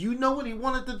 Did you know what he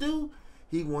wanted to do?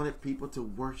 He wanted people to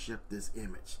worship this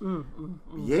image.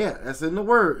 Yeah, that's in the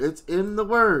Word. It's in the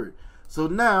Word. So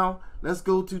now, let's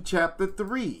go to chapter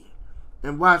 3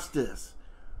 and watch this.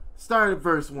 Start at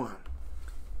verse 1.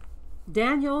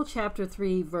 Daniel chapter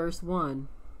 3, verse 1.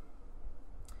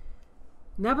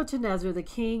 Nebuchadnezzar the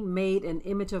king made an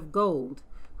image of gold,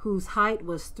 whose height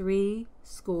was 60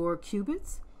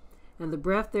 cubits, and the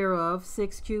breadth thereof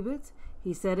 6 cubits.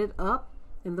 He set it up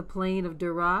in the plain of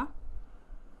Dura,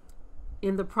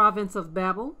 in the province of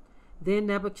Babel, Then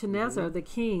Nebuchadnezzar the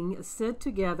king sent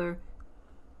together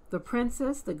the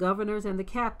princes, the governors, and the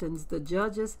captains, the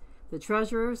judges, the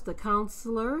treasurers, the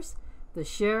counselors, the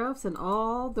sheriffs, and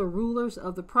all the rulers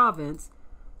of the province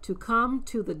to come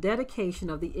to the dedication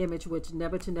of the image which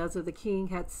Nebuchadnezzar the king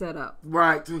had set up.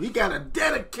 Right. So he got a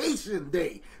dedication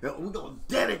day. We're going to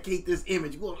dedicate this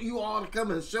image. You all to come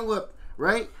and show up,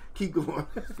 right? Keep going.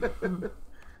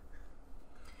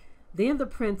 Then the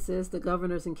princes, the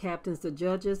governors and captains, the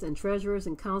judges and treasurers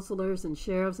and counselors and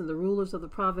sheriffs and the rulers of the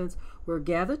province were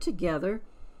gathered together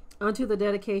unto the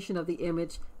dedication of the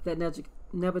image that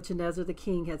Nebuchadnezzar the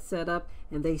king had set up,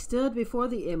 and they stood before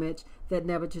the image that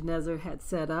Nebuchadnezzar had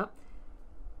set up.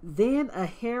 Then a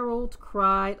herald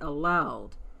cried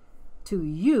aloud, "To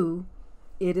you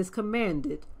it is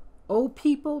commanded, O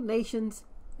people, nations,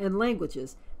 and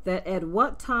languages, that at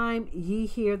what time ye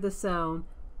hear the sound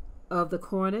of the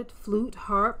cornet, flute,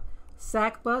 harp,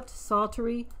 sackbut,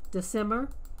 psaltery, dulcimer,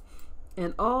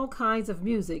 and all kinds of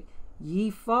music, ye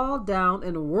fall down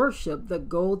and worship the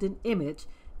golden image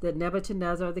that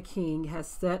Nebuchadnezzar the king has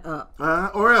set up.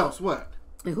 Or else what?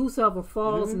 And whosoever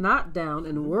falls not down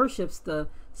and worships the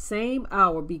same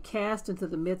hour be cast into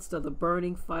the midst of the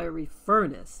burning fiery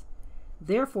furnace.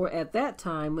 Therefore at that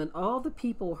time, when all the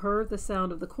people heard the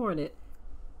sound of the cornet,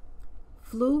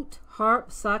 flute, harp,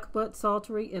 sackbut,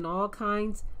 psaltery, and all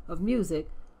kinds of music,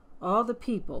 all the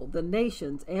people, the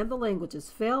nations, and the languages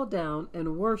fell down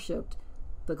and worshipped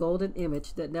the golden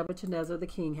image that Nebuchadnezzar the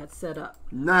king had set up.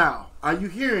 Now, are you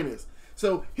hearing this?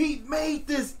 So he made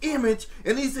this image,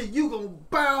 and he said, you going to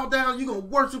bow down, you going to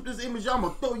worship this image, I'm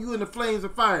going to throw you in the flames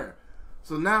of fire.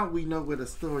 So now we know where the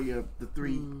story of the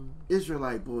three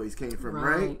Israelite boys came from,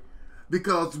 right?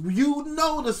 Because you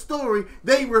know the story.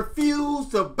 They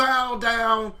refused to bow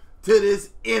down to this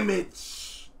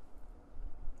image.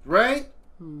 Right?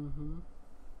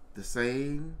 The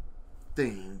same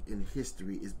thing in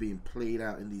history is being played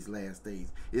out in these last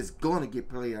days. It's going to get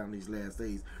played out in these last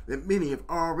days. That many have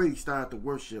already started to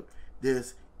worship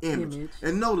this image.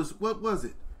 And notice, what was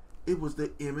it? It was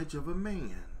the image of a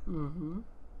man.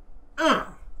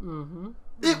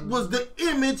 It was the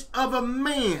image of a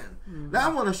man. Now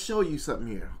I want to show you something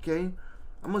here, okay?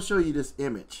 I'm going to show you this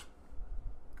image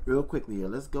real quickly here.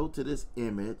 Let's go to this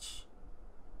image.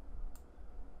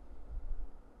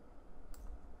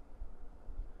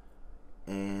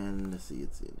 And let's see,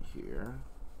 it's in here.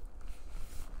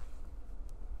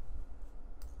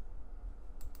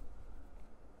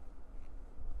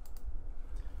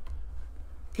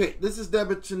 Okay, this is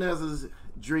Nebuchadnezzar's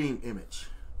dream image.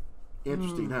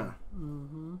 Interesting, huh?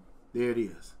 There it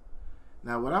is.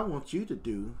 Now, what I want you to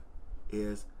do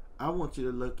is I want you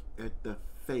to look at the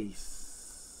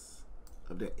face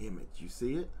of that image. You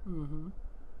see it?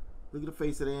 Look at the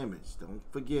face of the image. Don't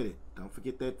forget it. Don't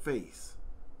forget that face.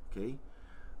 Okay?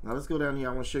 Now, let's go down here.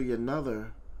 I want to show you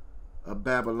another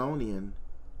Babylonian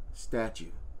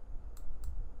statue.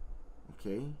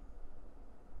 Okay?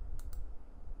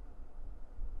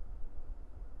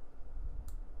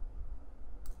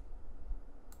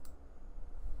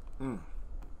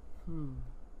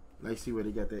 Let's see where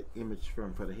they got that image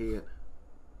from for the head.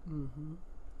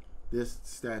 This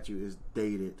statue is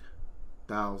dated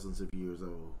thousands of years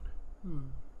old.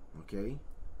 Okay?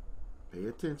 Pay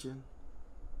attention.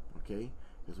 Okay?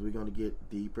 Because we're going to get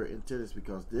deeper into this,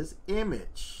 because this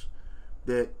image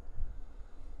that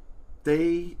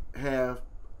they have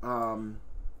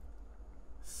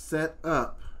set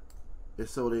up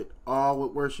is so that all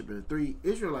would worship it. The three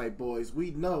Israelite boys,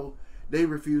 we know they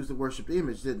refused to worship the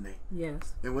image, didn't they?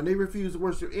 Yes. And when they refused to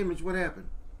worship the image, what happened?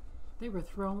 They were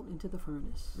thrown into the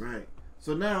furnace. Right.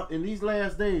 So now, in these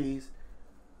last days,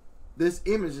 this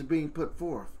image is being put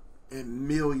forth, and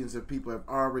millions of people have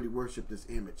already worshipped this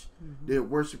image. They're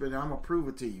worshiping it. I'm going to prove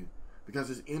it to you, because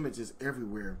this image is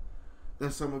everywhere.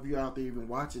 There's some of you out there even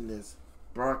watching this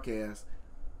broadcast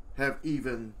have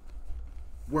even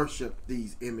worshipped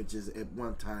these images at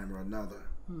one time or another.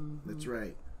 That's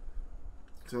right.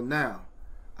 So now,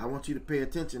 I want you to pay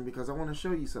attention, because I want to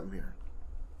show you something here.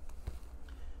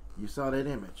 You saw that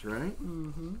image, right?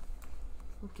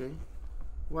 Okay.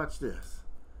 Watch this.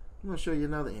 I'm going to show you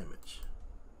another image.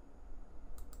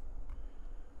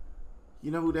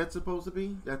 You know who that's supposed to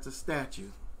be? That's a statue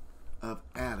of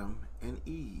Adam and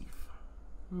Eve.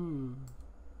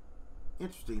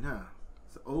 Interesting, huh?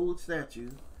 It's an old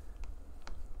statue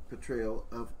portrayal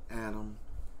of Adam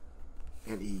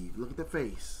and Eve. Look at the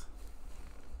face.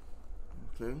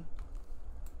 Okay.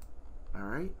 All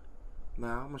right.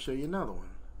 Now I'm going to show you another one.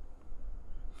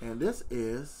 And this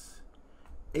is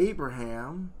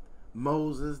Abraham,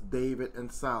 Moses, David,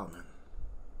 and Solomon.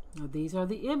 Now these are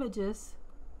the images.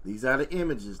 These are the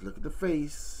images. Look at the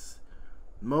face.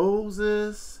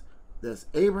 Moses. That's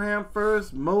Abraham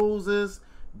first. Moses,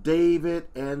 David,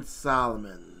 and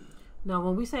Solomon. Now,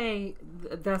 when we say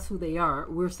that's who they are,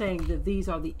 we're saying that these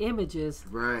are the images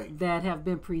that have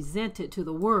been presented to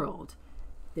the world.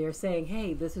 They're saying,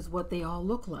 hey, this is what they all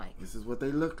look like. This is what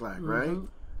they look like, right?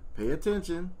 Pay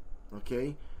attention.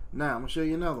 Okay. Now, I'm going to show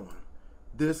you another one.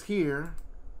 This here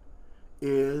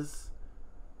is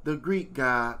the Greek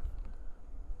god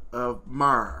of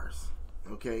Mars.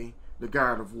 Okay. The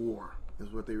god of war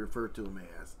is what they refer to him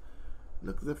as.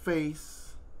 Look at the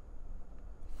face.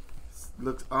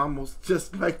 Looks almost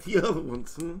just like the other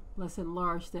ones. Let's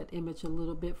enlarge that image a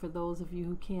little bit for those of you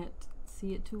who can't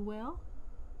see it too well.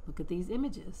 Look at these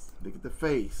images. Look at the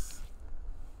face.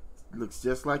 Looks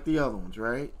just like the other ones,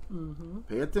 right?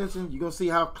 Pay attention. You're going to see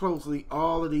how closely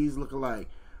all of these look alike.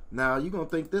 Now, you're going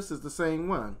to think this is the same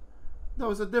one. No,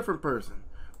 it's a different person.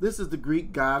 This is the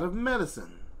Greek god of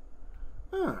medicine.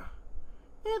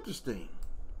 Interesting.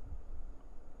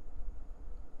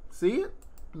 See it?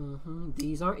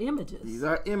 These are images. These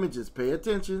are images. Pay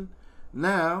attention.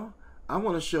 Now, I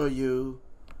want to show you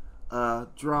a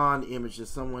drawn image that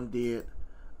someone did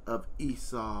of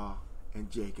Esau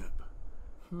and Jacob.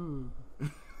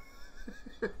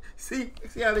 See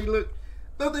how they look?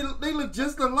 No, they look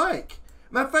just alike.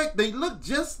 Matter of fact, they look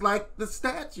just like the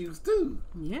statues too.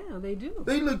 Yeah, they do.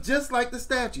 They look just like the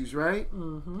statues, right?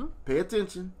 Pay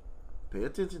attention. Pay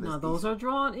attention. Now, those are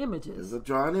drawn images. Those are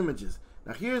drawn images.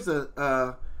 Now, here's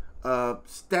a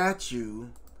statue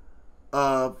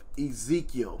of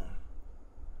Ezekiel.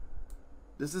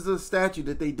 This is a statue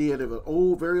that they did of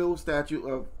an very old statue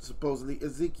of supposedly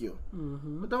Ezekiel.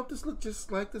 But don't this look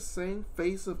just like the same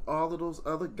face of all of those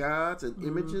other gods and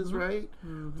images, right?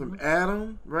 From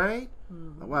Adam, right?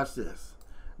 Now watch this.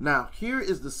 Now, here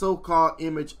is the so-called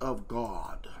image of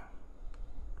God.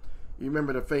 You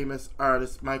remember the famous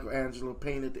artist Michelangelo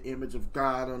painted the image of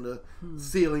God on the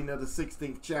ceiling of the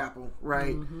 16th chapel,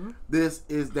 right? This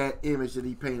is that image that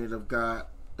he painted of God.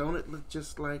 Don't it look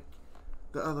just like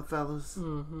the other fellas?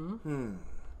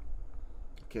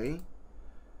 Okay.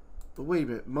 But wait a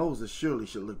minute. Moses surely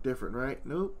should look different, right?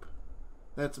 Nope.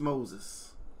 That's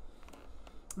Moses.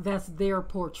 That's their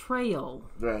portrayal.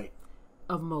 Right.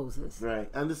 Of Moses.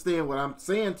 Right. Understand what I'm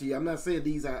saying to you. I'm not saying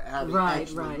these are how they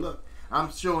actually look. I'm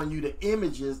showing you the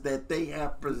images that they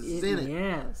have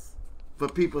presented for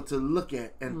people to look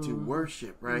at and to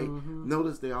worship, right?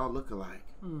 Notice they all look alike.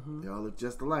 They all look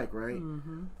just alike, right?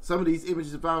 Some of these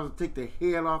images, if I was to take the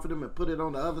head off of them and put it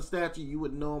on the other statue, you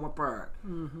wouldn't know them apart,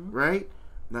 right?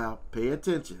 Now, pay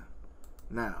attention.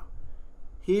 Now,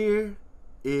 here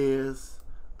is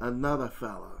another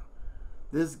fella.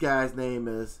 This guy's name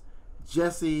is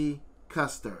Jesse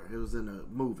Custer. It was in a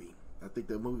movie. I think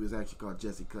the movie was actually called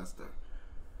Jesse Custer.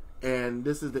 And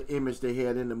this is the image they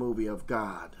had in the movie of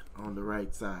God on the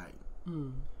right side.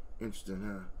 Interesting,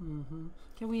 huh?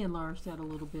 Can we enlarge that a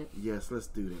little bit? Yes, let's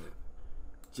do that.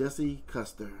 Jesse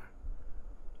Custer.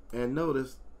 And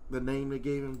notice the name they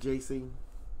gave him, JC.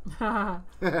 Yeah,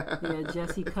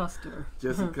 Jesse Custer.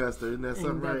 Jesse Custer. Isn't that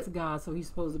something, right? That's God, so he's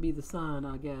supposed to be the son,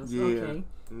 I guess. Yeah. Okay.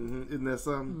 Isn't that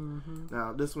something?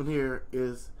 Now, this one here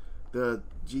is the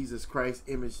Jesus Christ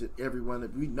image that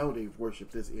everyone, we know they've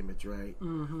worshipped this image, right?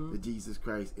 The Jesus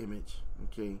Christ image.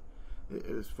 Okay.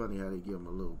 It's funny how they give him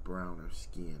a little browner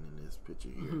skin in this picture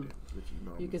here.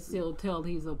 You can still tell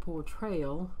he's a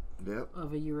portrayal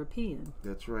of a European.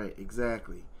 That's right.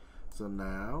 Exactly. So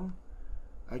now,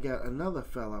 I got another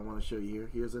fella I want to show you here.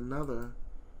 Here's another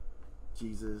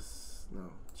Jesus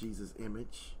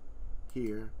image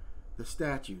here. The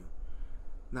statue.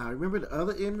 Now, remember the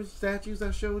other image statues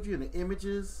I showed you and the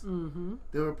images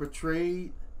that were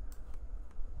portrayed,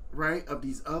 right, of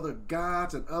these other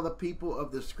gods and other people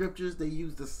of the scriptures? They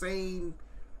use the same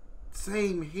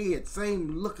head,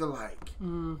 same look-alike,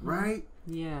 right?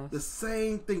 Yeah. The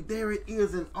same thing. There it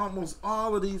is in almost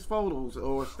all of these photos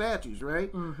or statues,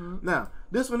 right? Now,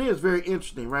 this one here is very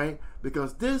interesting, right?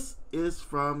 Because this is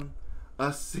from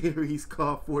a series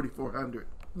called 4400.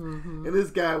 And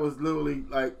this guy was literally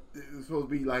like, it was supposed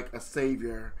to be like a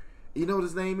savior. You know what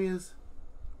his name is?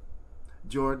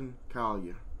 Jordan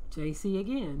Collier. JC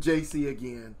again. JC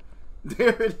again.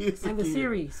 There it is. And the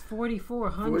series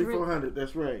 4400. 4400.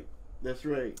 That's right. That's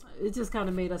right. It just kind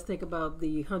of made us think about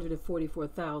the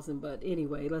 144,000. But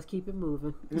anyway, let's keep it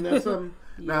moving. Isn't that something?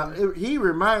 Now he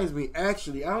reminds me.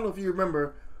 Actually, I don't know if you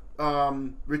remember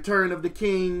Return of the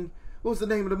King. What was the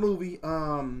name of the movie?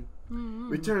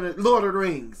 Lord of the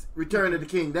Rings, Return of the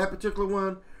King. That particular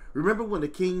one. Remember when the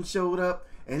king showed up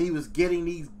and he was getting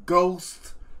these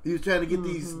ghosts? He was trying to get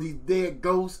these dead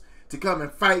ghosts to come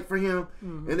and fight for him.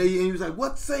 And he was like,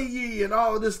 what say ye? And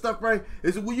all this stuff, right?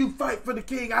 He said, will you fight for the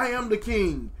king? I am the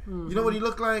king. You know what he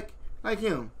looked like? Like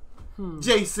him.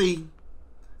 JC.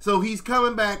 So he's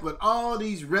coming back with all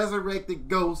these resurrected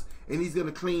ghosts, and he's going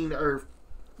to clean the earth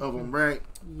of them, right?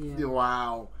 Yeah.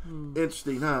 Wow.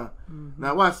 Interesting, huh?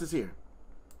 Now watch this here.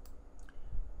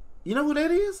 You know who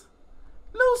that is?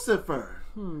 Lucifer.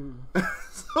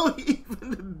 So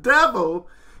even the devil,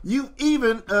 you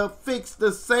even affix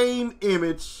the same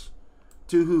image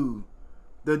to who?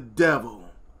 The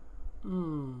devil.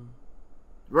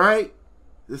 Right?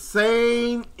 The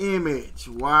same image.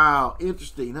 Wow.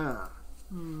 Interesting, huh?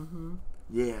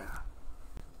 Yeah.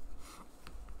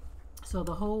 So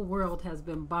the whole world has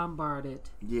been bombarded.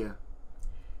 Yeah.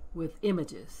 With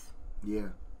images. Yeah.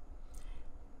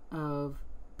 Of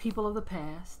people of the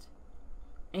past,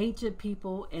 ancient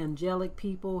people, angelic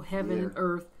people, heaven and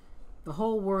earth. The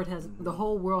whole world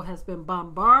has been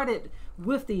bombarded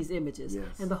with these images,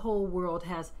 and the whole world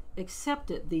has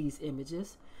accepted these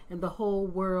images, and the whole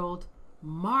world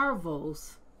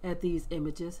marvels at these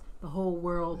images. The whole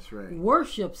world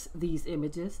worships these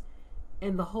images,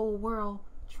 and the whole world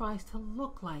tries to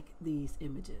look like these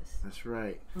images. That's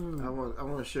right. I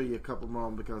want to show you a couple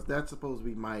more, because that's supposed to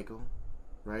be Michael,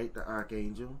 right? The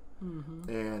archangel.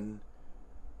 And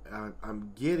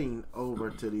I'm getting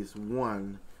over to this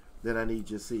one that I need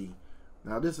you to see.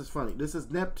 Now this is funny. This is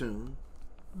Neptune.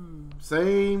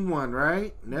 Same one,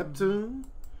 right? Neptune.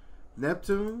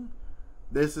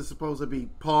 This is supposed to be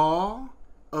Paul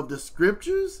of the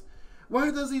scriptures. Why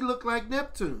does he look like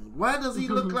Neptune? Why does he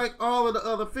look like all of the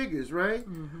other figures, right?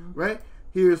 Right?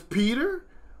 Here's Peter.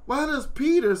 Why does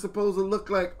Peter supposed to look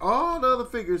like all the other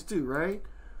figures too, right?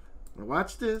 Now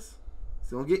watch this. It's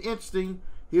going to get interesting.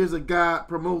 Here's a god,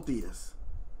 Prometheus.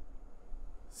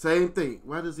 Same thing.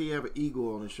 Why does he have an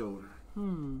eagle on his shoulder?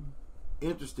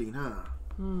 Interesting, huh?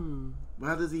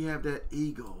 Why does he have that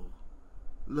eagle?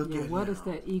 Look at what him. is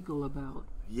that eagle about?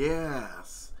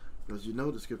 Yes. Because you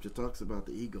know the scripture talks about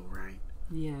the eagle, right?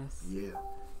 Yes. Yeah.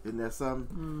 Isn't that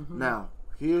something? Now,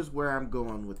 here's where I'm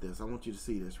going with this. I want you to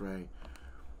see this, right?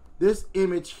 This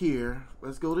image here,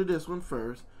 let's go to this one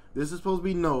first. This is supposed to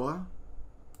be Noah.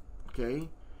 Okay.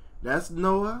 That's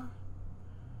Noah.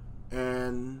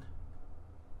 And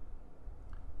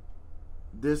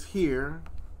this here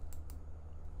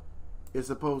is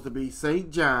supposed to be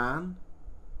St. John.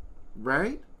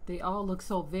 Right? They all look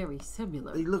so very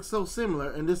similar. They look so similar.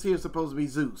 And this here is supposed to be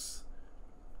Zeus.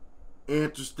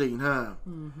 Interesting, huh?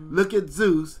 Look at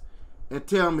Zeus and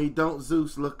tell me, don't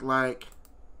Zeus look like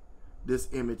this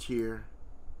image here?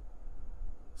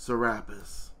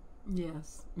 Serapis.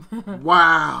 Yes.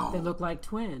 Wow. They look like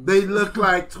twins. They look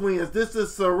like twins. This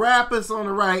is Serapis on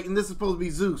the right, and this is supposed to be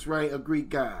Zeus, right? A Greek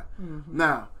god.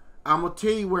 Now, I'm going to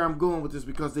tell you where I'm going with this,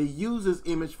 because they use this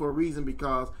image for a reason,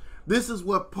 because this is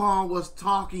what Paul was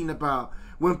talking about.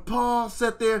 When Paul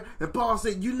sat there and Paul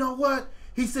said, you know what?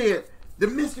 He said, the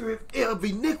mystery of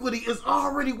iniquity is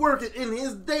already working in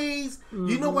his days.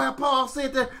 You know why Paul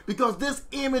said that? Because this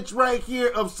image right here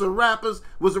of Serapis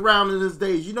was around in his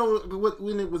days. You know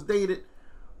when it was dated?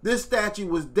 This statue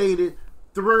was dated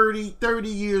 30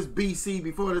 years BC,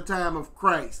 before the time of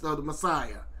Christ, or the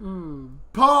Messiah.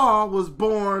 Paul was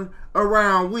born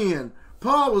around when?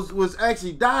 Paul was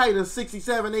actually died in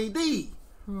 67 AD,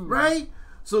 right?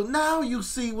 So now you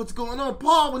see what's going on.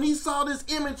 Paul, when he saw this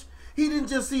image, he didn't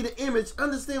just see the image.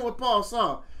 Understand what Paul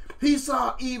saw. He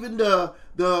saw even the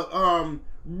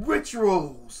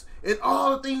rituals and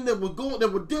all the things that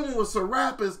were dealing with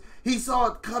Serapis. He saw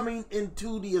it coming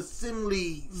into the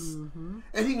assemblies,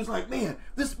 and he was like, "Man,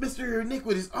 this mystery of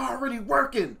iniquity is already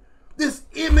working. This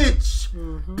image,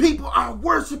 people are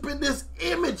worshiping this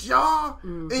image, y'all."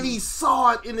 And he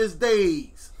saw it in his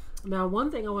days. Now, one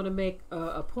thing I want to make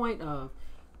a point of.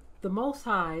 The Most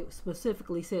High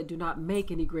specifically said, do not make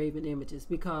any graven images,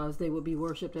 because they will be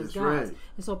worshipped as gods. Right.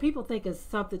 And so people think it's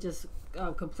something just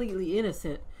completely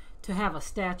innocent to have a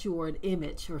statue or an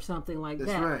image or something like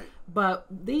that. Right. But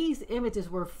these images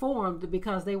were formed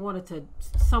because they wanted to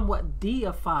somewhat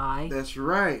deify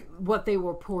what they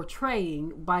were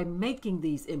portraying by making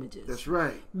these images. That's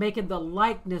right. Making the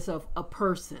likeness of a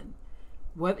person.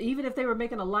 Even if they were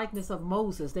making a likeness of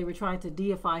Moses, they were trying to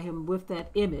deify him with that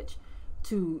image,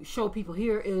 to show people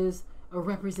here is a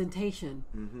representation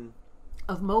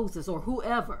of Moses or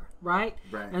whoever, right?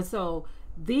 And so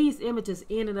these images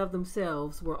in and of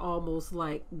themselves were almost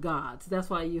like gods.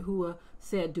 That's why Yahuwah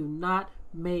said, do not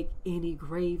make any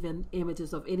graven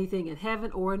images of anything in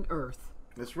heaven or in earth.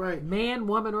 That's right. Man,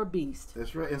 woman, or beast.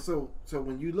 That's right. And so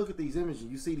when you look at these images,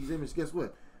 you see these images, guess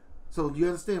what? So you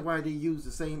understand why they use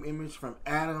the same image from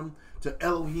Adam to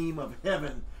Elohim of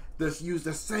heaven. Let's use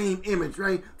the same image,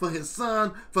 right? For his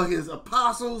son, for his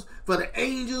apostles, for the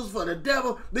angels, for the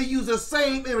devil. They use the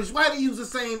same image. Why do they use the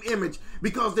same image?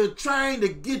 Because they're trying to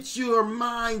get your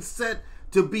mindset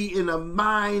to be in a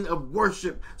mind of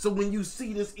worship. So when you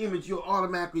see this image, you'll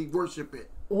automatically worship it.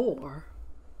 Or,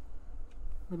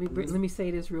 let me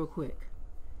say this real quick.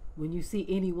 When you see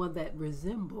anyone that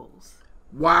resembles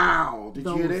Did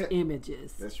you hear that?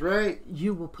 images, That's right.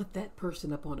 you will put that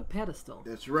person up on a pedestal.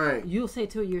 That's right. You'll say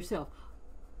to yourself,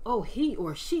 oh, he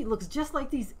or she looks just like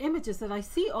these images that I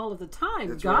see all of the time.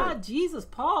 That's God, right. Jesus,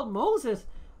 Paul, Moses,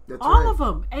 That's all right. of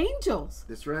them, angels.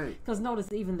 That's right. Because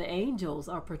notice, even the angels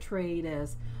are portrayed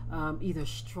as either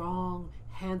strong,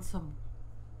 handsome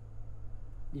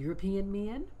European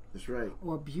men. That's right.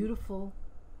 Or beautiful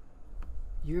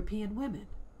European women,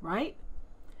 right?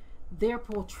 They're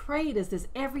portrayed as this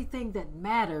everything that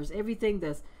matters, everything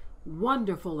that's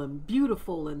wonderful and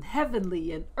beautiful and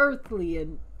heavenly and earthly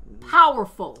and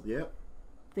powerful. Yep.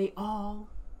 They all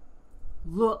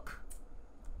look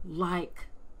like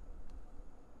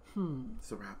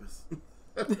Serapis.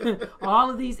 all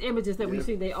of these images that we Yep.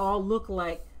 see, they all look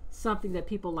like something that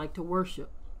people like to worship.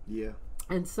 Yeah.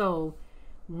 And so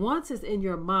once it's in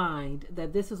your mind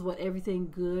that this is what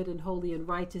everything good and holy and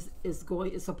righteous is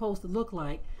supposed to look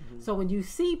like. So when you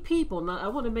see people, now I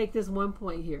want to make this one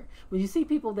point here. When you see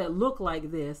people that look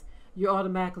like this, you're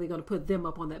automatically going to put them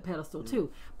up on that pedestal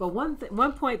too. But one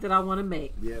point that I want to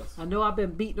make. Yes. I know I've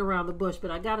been beating around the bush,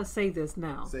 but I got to say this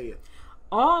now. Say it.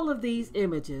 All of these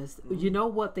images, you know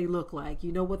what they look like.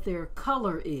 You know what their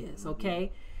color is,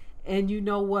 okay? And you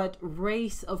know what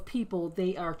race of people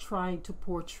they are trying to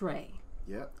portray.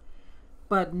 Yep.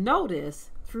 But notice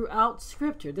throughout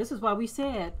Scripture, this is why we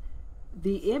said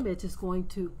the image is going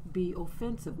to be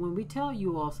offensive. When we tell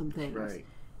you all some things, Right.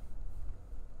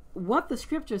 what the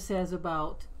Scripture says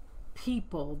about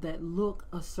people that look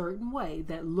a certain way,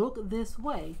 that look this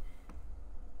way,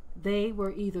 they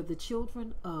were either the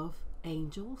children of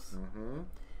angels,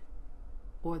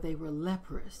 or they were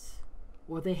leprous,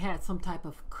 or they had some type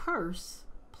of curse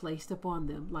placed upon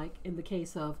them, like in the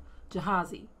case of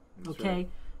Gehazi. Okay? right.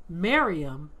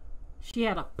 Miriam, she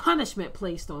had a punishment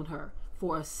placed on her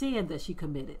for a sin that she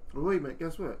committed. Well, wait a minute.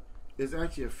 Guess what? It's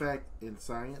actually a fact in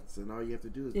science, and all you have to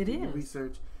do is do your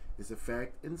research. It's a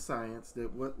fact in science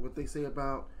that what they say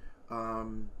about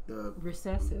the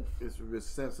Recessive. It's a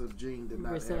recessive gene did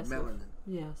not have melanin.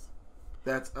 Yes.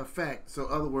 That's a fact. So,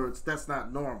 in other words, that's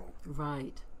not normal.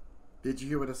 Right. Did you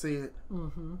hear what I said?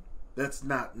 That's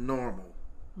not normal.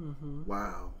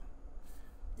 Wow.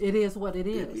 It is what it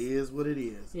is. It is what it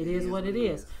is. It is what it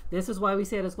is. This is why we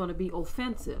said it's going to be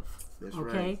offensive. That's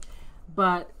okay? right.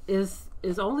 But is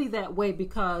only that way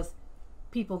because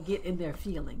people get in their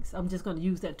feelings. I'm just going to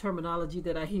use that terminology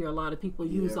that I hear a lot of people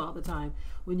use all the time.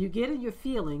 When you get in your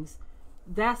feelings,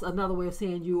 that's another way of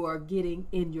saying you are getting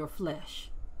in your flesh.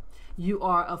 You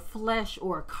are a flesh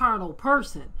or a carnal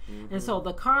person. And so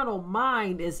the carnal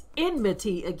mind is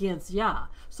enmity against Yah,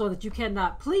 so that you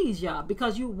cannot please Yah.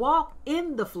 Because you walk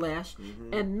in the flesh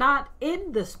and not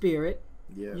in the spirit,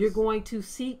 you're going to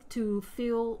seek to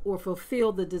feel or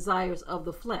fulfill the desires of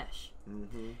the flesh.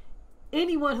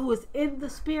 Anyone who is in the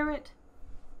spirit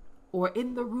or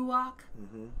in the Ruach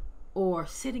or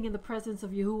sitting in the presence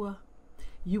of Yahuwah,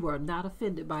 you are not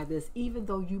offended by this, even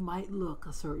though you might look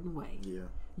a certain way.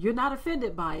 You're not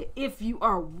offended by it if you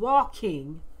are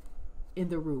walking in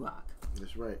the Ruach.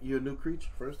 That's right. You're a new creature,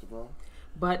 first of all.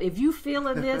 But if you feel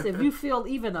in this, if you feel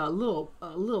even a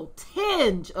little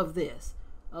tinge of this,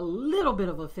 a little bit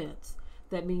of offense,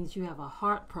 that means you have a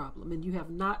heart problem and you have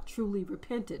not truly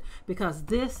repented, because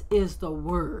this is the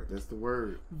word. That's the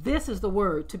word. This is the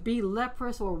word. To be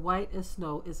leprous or white as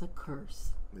snow is a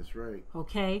curse. That's right.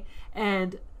 Okay?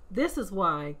 And this is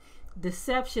why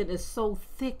deception is so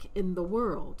thick in the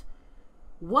world.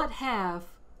 What have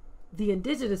the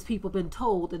indigenous people been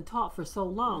told and taught for so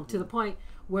long, to the point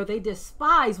where they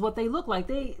despise what they look like?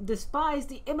 They despise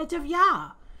the image of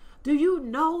Yah. Do you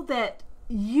know that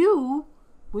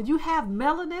when you have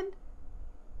melanin,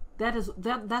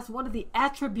 that's one of the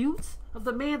attributes of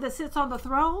the man that sits on the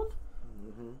throne?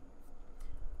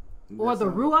 Or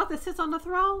the Ruach that sits on the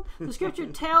throne? The scripture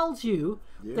tells you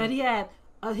that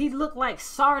he looked like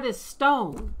Sardis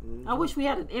stone. I wish we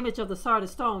had an image of the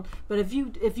Sardis stone, but if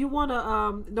you want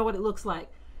to know what it looks like,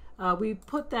 we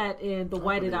put that in the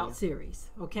Whited Out series,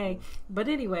 okay? But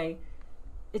anyway,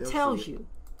 it tells you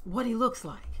what he looks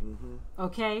like,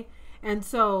 okay? And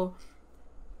so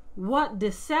what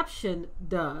deception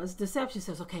does, deception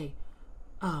says, okay,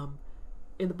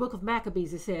 in the book of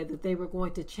Maccabees, it said that they were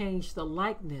going to change the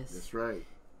likeness. That's right.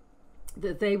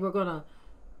 That they were going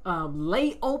to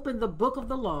lay open the book of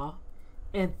the law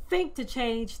and think to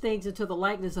change things into the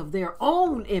likeness of their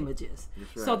own images.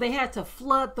 That's right. So they had to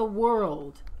flood the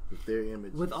world with their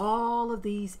images, with all of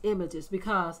these images,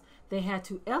 because they had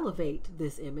to elevate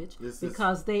this image,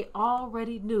 because they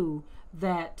already knew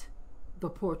that the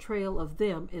portrayal of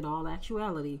them in all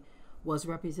actuality was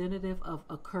representative of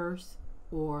a curse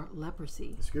or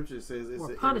leprosy. The scripture says it's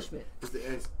or punishment.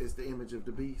 It's the image of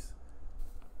the beast.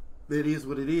 It is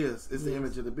what it is. It's the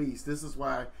image of the beast. This is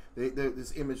why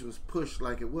this image was pushed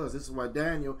like it was. This is why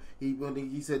Daniel, when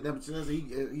he said Nebuchadnezzar,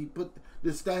 he put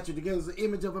this statue together as the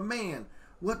image of a man.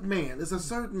 What man? It's a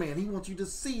certain man. He wants you to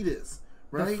see this,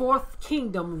 right? The fourth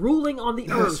kingdom ruling on the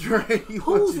earth. That's right.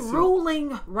 Who's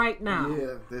ruling right now?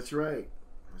 Yeah, that's right.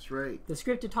 That's right. The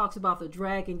scripture talks about the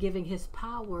dragon giving his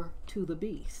power to the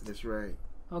beast. That's right.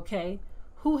 Okay?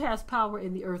 Who has power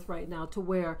in the earth right now to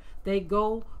where they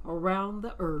go around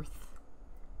the earth,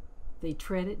 they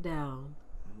tread it down,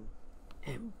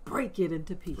 and break it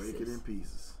into pieces? Break it in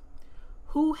pieces.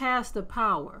 Who has the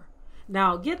power?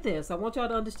 Now, get this. I want y'all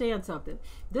to understand something.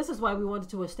 This is why we wanted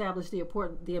to establish the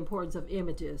importance of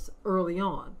images early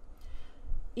on.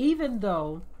 Even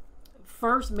though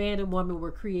first man and woman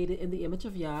were created in the image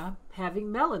of Yah, having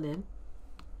melanin,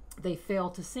 they fell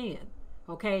to sin.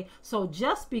 Okay? So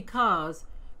just because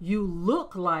you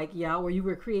look like Yah or you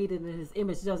were created in his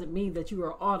image doesn't mean that you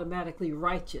are automatically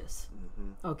righteous.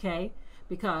 Okay?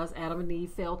 Because Adam and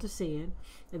Eve fell to sin,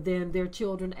 and then their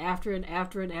children after and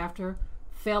after and after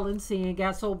fell in sin,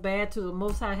 got so bad to the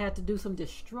Most High had to do some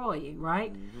destroying,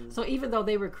 right? So even though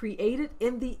they were created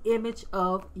in the image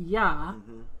of Yah,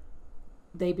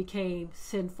 they became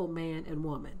sinful man and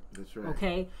woman. That's right.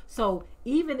 Okay? So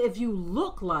even if you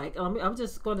look like, I'm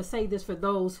just going to say this for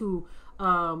those who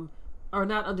are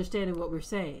not understanding what we're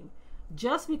saying.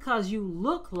 Just because you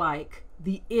look like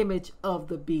the image of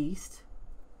the beast,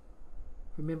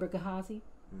 remember Gehazi?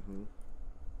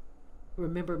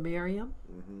 Remember Miriam?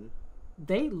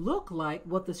 They look like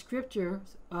what the scripture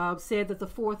said that the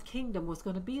fourth kingdom was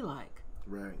going to be like.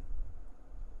 Right.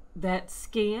 That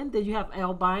skin, that you have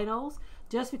albinos,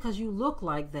 just because you look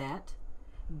like that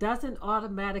doesn't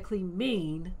automatically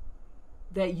mean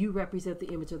that you represent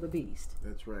the image of the beast.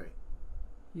 That's right.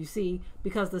 You see,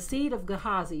 because the seed of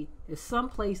Gehazi is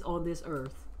someplace on this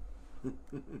earth,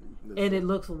 and it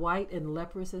looks white and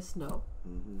leprous as snow.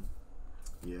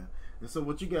 Yeah. And so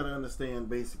what you got to understand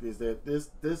basically is that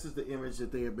this is the image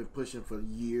that they have been pushing for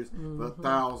years, for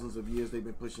thousands of years they've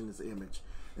been pushing this image.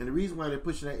 And the reason why they're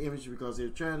pushing that image is because they're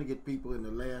trying to get people in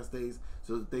the last days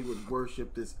so that they would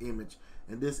worship this image.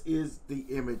 And this is the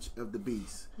image of the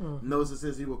beast. Notice it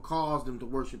says he will cause them to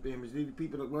worship the image. These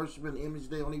people that worship an image,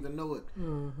 they don't even know it.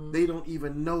 They don't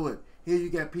even know it. Here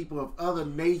you got people of other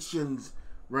nations,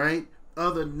 right?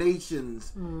 Other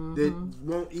nations that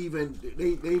won't even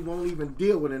they won't even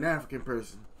deal with an African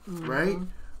person, right?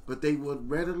 But they would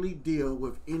readily deal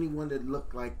with anyone that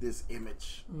looked like this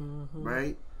image,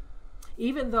 right?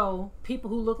 Even though people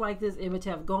who look like this image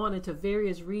have gone into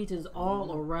various regions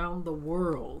all around the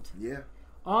world. Yeah.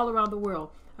 All around the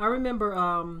world. I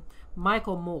remember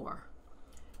Michael Moore.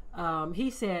 He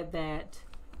said that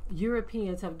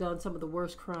Europeans have done some of the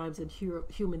worst crimes in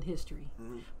human history,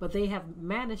 but they have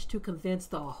managed to convince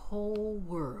the whole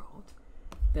world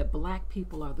that black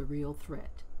people are the real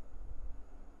threat.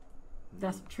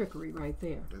 That's some trickery right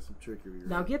there. That's some trickery. Right?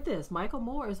 Now get this, Michael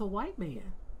Moore is a white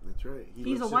man. That's right.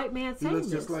 He's a white man saying this.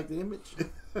 He looks just like the image.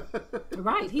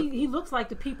 Right. He looks like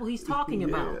the people he's talking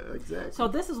about. Yeah, exactly. So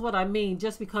this is what I mean,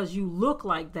 just because you look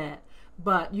like that.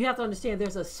 But you have to understand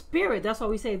there's a spirit. That's why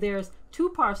we say there's two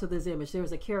parts of this image.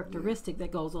 There's a characteristic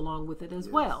that goes along with it as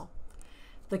well.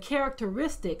 The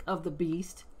characteristic of the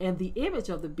beast and the image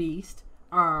of the beast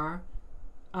are,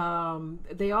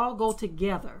 they all go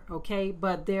together, okay?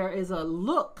 But there is a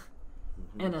look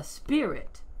and a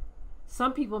spirit.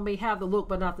 Some people may have the look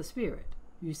but not the spirit,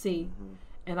 you see?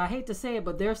 And I hate to say it,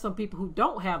 but there's some people who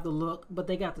don't have the look but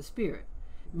they got the spirit.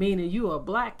 Meaning you are a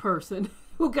black person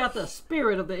who got the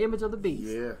spirit of the image of the beast.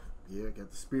 Yeah,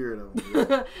 got the spirit of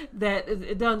it. That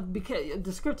it done, because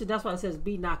the scripture, that's why it says,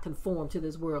 be not conformed to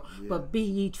this world, but be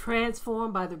ye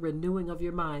transformed by the renewing of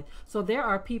your mind. So there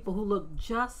are people who look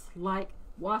just like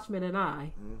Watchman and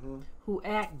I, who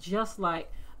act just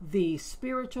like the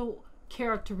spiritual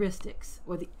characteristics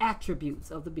or the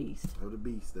attributes of the beast. Of the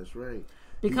beast, that's right.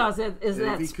 Because it is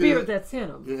that spirit that's in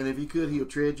him. Yeah, and if he could, he'll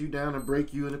tread you down and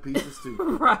break you into pieces too.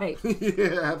 Right.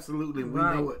 Yeah, absolutely. We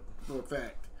know it for a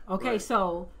fact. Okay,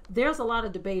 so there's a lot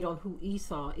of debate on who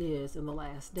Esau is in the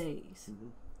last days.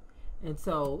 And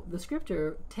so the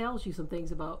scripture tells you some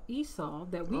things about Esau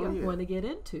that we are going to get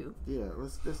into. Yeah,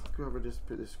 let's cover this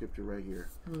scripture right here.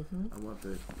 I want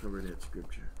to cover that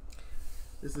scripture.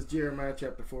 This is Jeremiah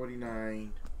chapter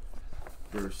 49,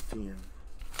 verse 10.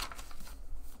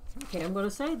 Okay, I'm going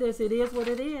to say this. It is what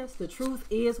it is. The truth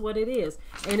is what it is.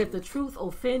 And if the truth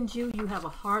offends you, you have a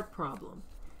heart problem.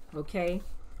 Okay?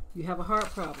 You have a heart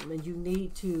problem, and you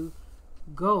need to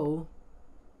go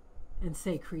and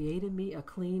say, create in me a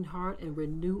clean heart and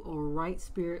renew a right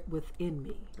spirit within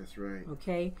me. That's right.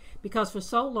 Okay? Because for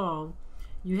so long,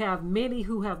 you have many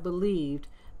who have believed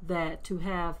that to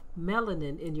have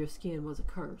melanin in your skin was a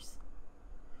curse.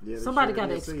 Yeah, somebody got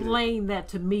to explain that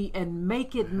to me and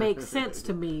make it make sense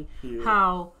to me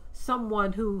how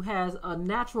someone who has a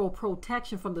natural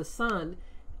protection from the sun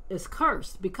is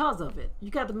cursed because of it.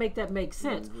 You got to make that make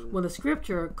sense when the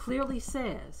scripture clearly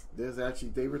says. There's actually,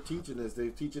 they were teaching this. They were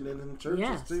teaching it in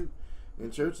churches too. In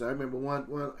churches, I remember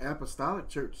one apostolic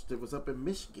church that was up in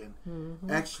Michigan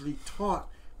actually taught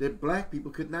that black people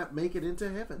could not make it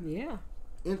into heaven. Yeah.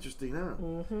 Interesting, huh?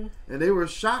 And they were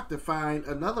shocked to find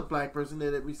another black person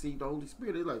that had received the Holy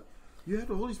Spirit. They're like, "You have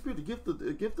the Holy Spirit, the gift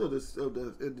of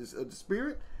the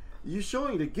Spirit. You're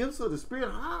showing the gifts of the Spirit.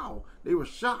 How?" They were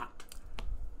shocked.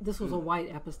 This was a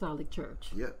white apostolic church.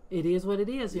 Yep. It is what it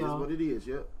is, y'all. It is what it is.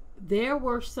 Yep. There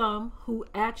were some who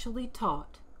actually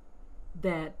taught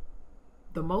that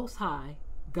the Most High,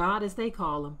 God as they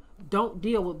call him, don't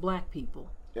deal with black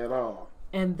people at all.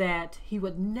 And that he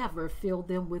would never fill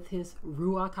them with his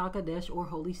Ruach HaKodesh or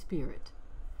Holy Spirit.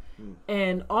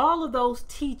 And all of those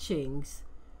teachings,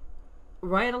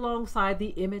 right alongside the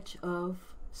image of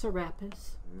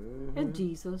Serapis and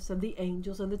Jesus and the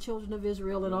angels and the children of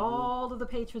Israel and all of the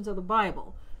patrons of the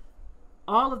Bible,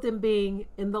 all of them being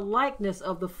in the likeness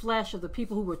of the flesh of the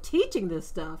people who were teaching this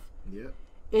stuff,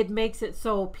 it makes it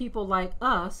so people like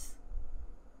us,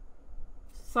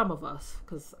 some of us,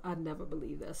 because I never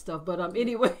believed that stuff. But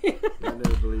anyway, I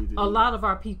never believed it a lot of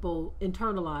our people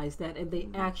internalized that, and they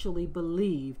actually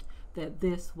believed that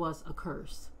this was a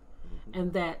curse,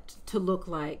 and that to look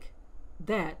like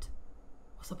that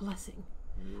was a blessing.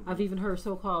 I've even heard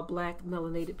so-called black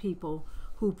melanated people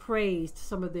who praised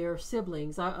some of their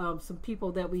siblings. Some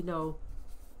people that we know,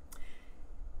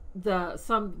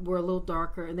 some were a little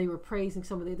darker, and they were praising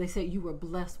some of them. They said, "You were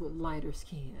blessed with lighter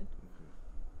skin."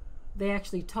 They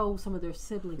actually told some of their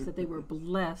siblings that they were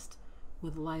blessed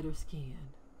with lighter skin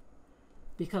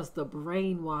because the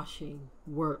brainwashing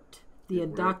worked. The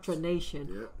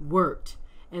indoctrination worked.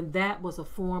 And that was a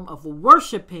form of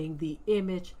worshiping the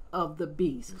image of the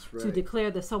beast. To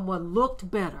declare that someone looked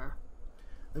better.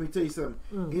 Let me tell you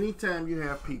something. Anytime you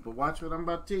have people, watch what I'm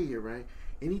about to tell you, right?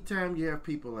 Anytime you have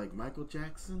people like Michael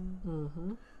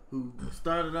Jackson, who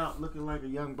started out looking like a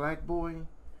young black boy,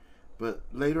 but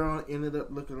later on ended up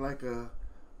looking like a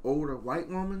older white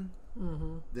woman,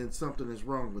 then something is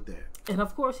wrong with that. And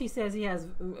of course, he says he has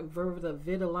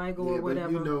vitiligo or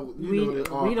whatever. You know the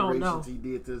alterations he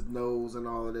did to his nose and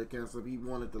all of that kind of stuff. He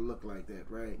wanted to look like that,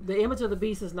 right? The image of the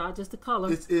beast is not just the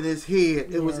color. It's in his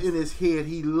head. It was in his head.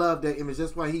 He loved that image.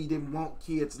 That's why he didn't want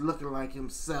kids looking like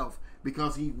himself,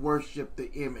 because he worshipped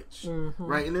the image,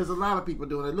 right? And there's a lot of people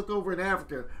doing it. Look over in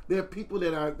Africa. There are people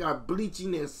that are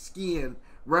bleaching their skin,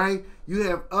 right? You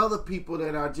have other people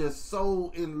that are just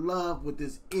so in love with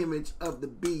this image of the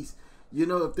beast. You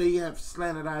know, if they have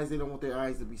slanted eyes, they don't want their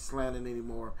eyes to be slanted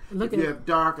anymore. If you have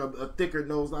dark, a thicker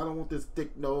nose, I don't want this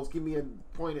thick nose. Give me a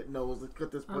pointed nose. Let's cut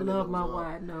this pointed nose. I love my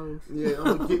wide nose. Yeah,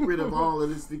 I'm going to get rid of all of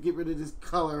this, to get rid of this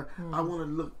color. I want to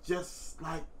look just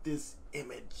like this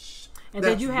image. And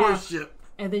then you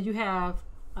have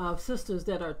sisters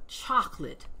that are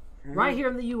chocolate, right here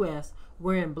in the U.S.,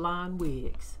 wearing blonde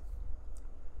wigs.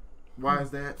 Why is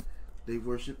that? They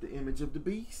worship the image of the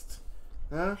beast.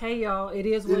 Huh? Hey, y'all, it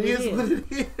is what it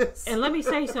is. And let me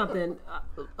say something.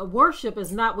 Worship is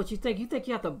not what you think. You think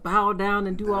you have to bow down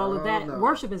and do all of that. No.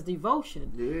 Worship is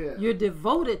devotion. Yeah. You're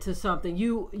devoted to something.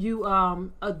 You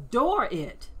adore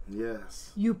it.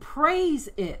 Yes. You praise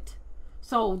it.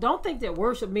 So don't think that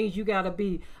worship means you got to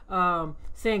be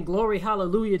saying glory,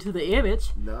 hallelujah to the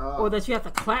image. No. Or that you have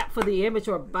to clap for the image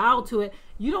or bow to it.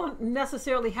 You don't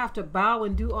necessarily have to bow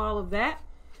and do all of that.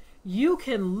 You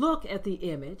can look at the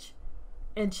image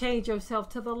and change yourself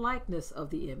to the likeness of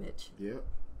the image. Yep.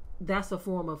 That's a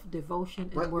form of devotion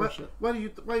and worship. Why do you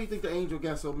think the angel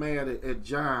got so mad at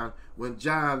John when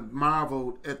John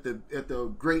marveled at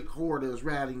the great whore that was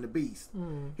riding the beast?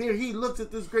 Here he looks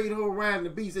at this great whore riding the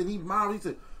beast, and he marveled. He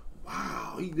said,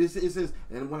 "Wow!" It says,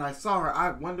 "And when I saw her,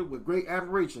 I wondered with great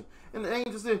admiration." And the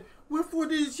angel said, "Wherefore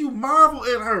did you marvel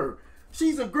at her?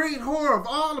 She's a great whore of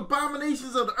all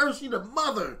abominations of the earth. She's the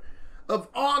mother of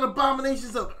all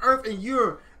abominations of the earth, and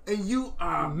you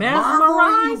are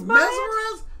mesmerized,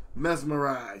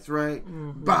 mesmerized, right?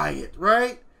 By it,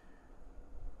 right?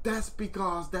 That's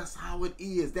because that's how it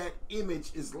is. That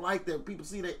image is like that. People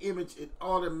see that image, it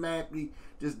automatically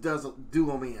just doesn't do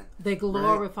them in. They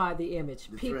glorify the image.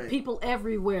 People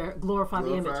everywhere glorify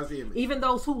the image. Even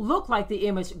those who look like the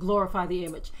image glorify the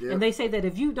image. Yep. And they say that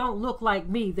if you don't look like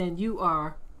me, then you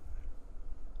are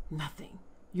nothing.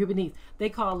 You're beneath. They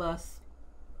call us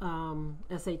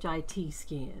SHIT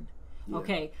skin. Yeah.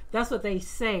 Okay, that's what they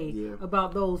say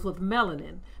about those with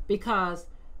melanin, because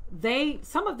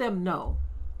some of them know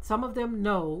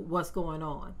what's going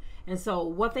on. And so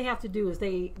what they have to do is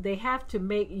they have to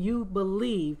make you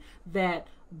believe that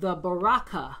the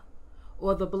baraka,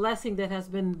 or the blessing that has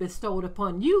been bestowed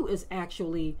upon you, is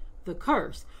actually the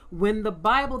curse. When the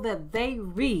Bible that they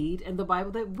read and the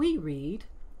Bible that we read,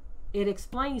 it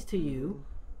explains to you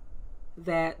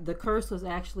that the curse was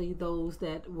actually those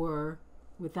that were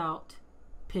without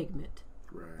pigment.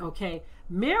 Right. Okay.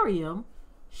 Miriam,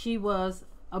 she was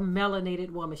a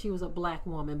melanated woman. She was a black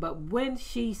woman. But when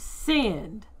she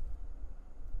sinned,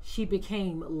 she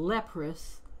became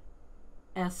leprous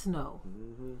as snow.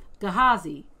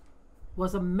 Gehazi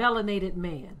was a melanated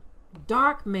man,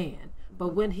 dark man.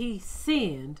 But when he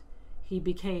sinned, he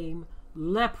became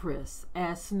leprous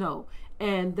as snow.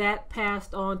 And that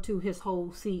passed on to his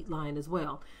whole seed line as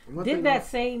well. Did that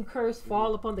same curse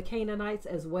fall upon the Canaanites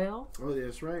as well? Oh,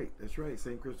 that's right. That's right.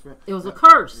 Same curse. It was a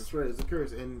curse. That's right. It's a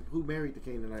curse. And who married the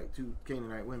Canaanite? 2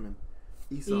 Canaanite women.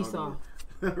 Esau.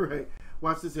 Right.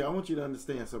 Watch this here. I want you to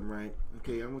understand something, right?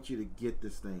 Okay, I want you to get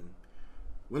this thing.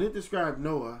 When it described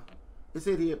Noah, it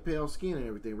said he had pale skin and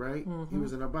everything, right? He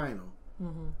was an albino.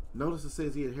 Notice it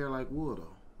says he had hair like wool,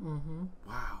 though.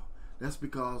 Wow. That's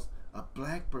because a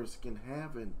black person can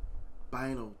have an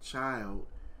albino child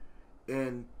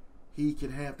and he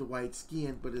can have the white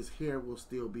skin, but his hair will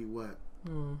still be what?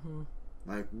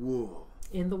 Like wool.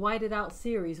 In the Whited Out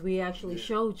series, we actually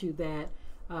showed you that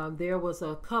there was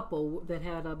a couple that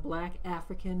had a black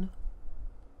African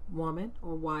woman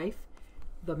or wife.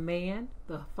 The man,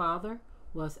 the father,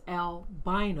 was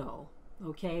albino,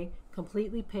 okay?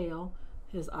 Completely pale.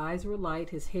 His eyes were light.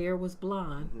 His hair was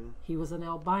blonde. He was an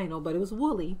albino, but it was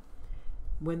woolly.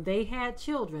 When they had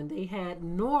children, they had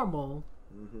normal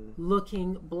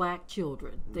looking black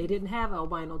children. They didn't have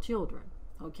albino children,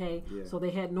 okay? So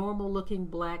they had normal looking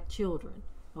black children,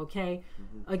 okay?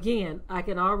 Again, I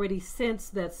can already sense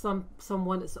that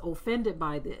someone is offended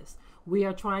by this. We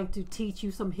are trying to teach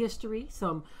you some history,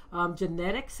 some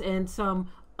genetics, and some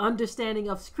understanding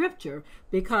of scripture,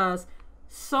 because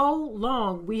so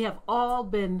long we have all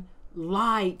been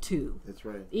lied to. That's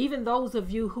right. Even those of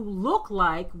you who look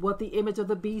like what the image of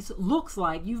the beast looks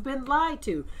like, you've been lied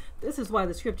to. This is why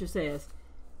the scripture says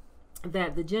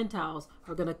that the Gentiles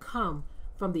are going to come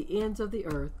from the ends of the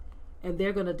earth, and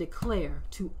they're going to declare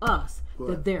to us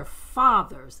that their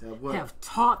fathers have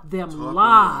taught them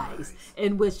lies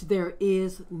in which there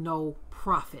is no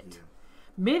profit.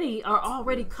 Many are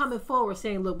already coming forward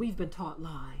saying, look, we've been taught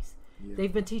lies.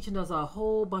 They've been teaching us a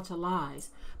whole bunch of lies.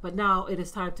 But now it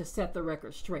is time to set the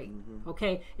record straight.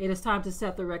 Okay? It is time to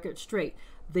set the record straight.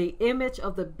 The image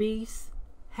of the beast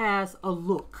has a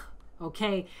look.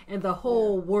 Okay? And the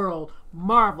whole world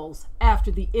marvels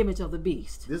after the image of the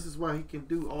beast. This is why he can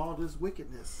do all this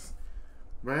wickedness.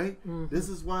 Right? This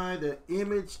is why the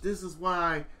image, this is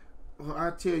why,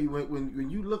 I tell you, when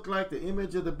you look like the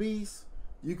image of the beast,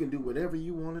 you can do whatever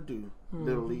you want to do,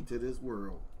 literally, to this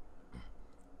world.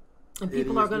 And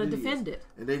people are going to defend it.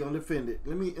 And they're going to defend it.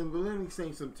 Let me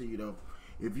say something to you, though.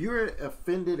 If you're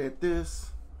offended at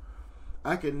this,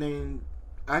 I can name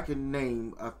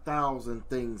 1,000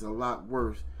 things a lot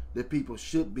worse that people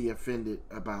should be offended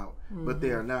about, but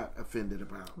they are not offended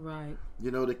about. Right.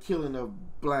 You know, the killing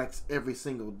of blacks every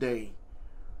single day.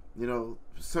 You know,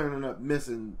 turning up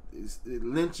missing,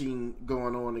 lynching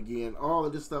going on again, all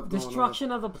of this stuff going on.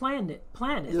 Destruction of the planet.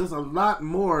 There's a lot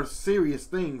more serious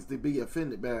things to be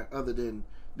offended by other than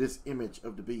this image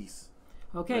of the beast.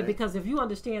 Okay, right? Because if you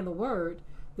understand the word,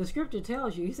 the scripture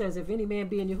tells you, he says, if any man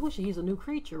be in Yahushua, he's a new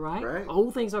creature, right?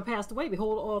 Old things are passed away.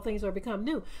 Behold, all things are become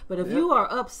new. But if you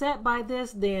are upset by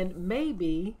this, then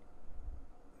maybe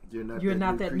you're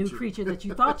not that new creature that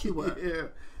you thought you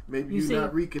were. Maybe you're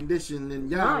not reconditioned in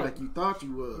Yah like you thought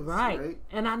you was. Right.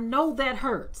 And I know that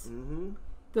hurts.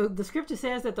 The scripture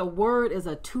says that the word is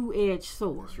a two-edged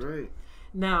sword. That's right.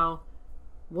 Now,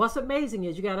 what's amazing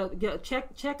is you gotta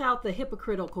check out the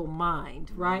hypocritical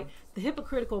mind, right? The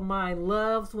hypocritical mind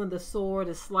loves when the sword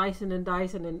is slicing and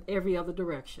dicing in every other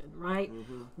direction, right?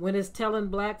 When it's telling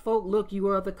black folk, look, you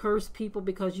are the cursed people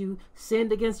because you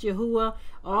sinned against Yahuwah,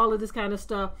 all of this kind of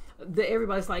stuff.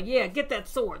 Everybody's like, yeah, get that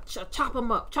sword, chop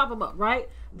them up, right?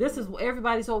 This is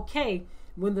everybody's okay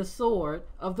when the sword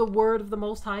of the word of the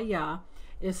Most High Yah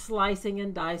is slicing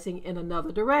and dicing in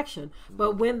another direction.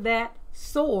 But when that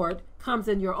sword comes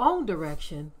in your own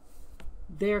direction,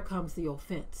 there comes the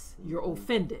offense. You're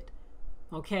offended.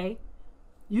 Okay?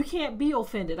 You can't be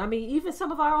offended. I mean, even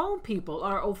some of our own people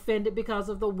are offended because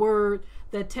of the word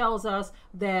that tells us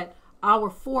that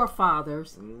our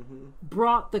forefathers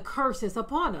brought the curses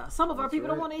upon us. Some of our people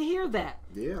don't want to hear that.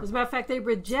 Yeah. As a matter of fact, they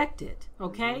reject it.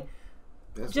 Okay?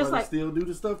 That's just why like they still do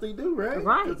the stuff they do, right?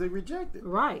 Right. Because they reject it.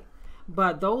 Right.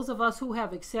 But those of us who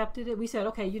have accepted it, we said,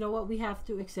 okay, you know what? We have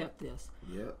to accept this.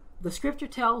 Yep. The scripture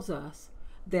tells us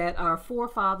that our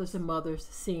forefathers and mothers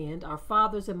sinned, our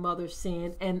fathers and mothers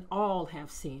sinned, and all have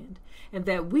sinned. And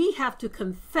that we have to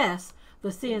confess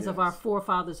the sins of our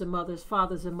forefathers and mothers,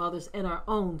 fathers and mothers, and our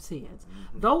own sins.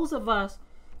 Those of us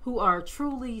who are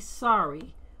truly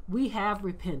sorry, we have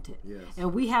repented. Yes.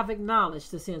 And we have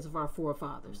acknowledged the sins of our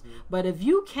forefathers. But if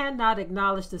you cannot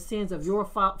acknowledge the sins of your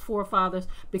forefathers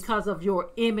because of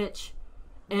your image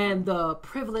and the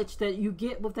privilege that you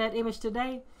get with that image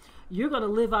today, you're going to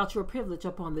live out your privilege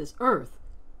upon this earth.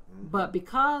 But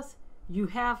because you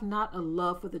have not a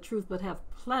love for the truth but have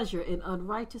pleasure in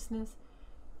unrighteousness,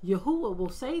 Yahuwah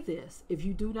will say this: if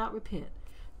you do not repent,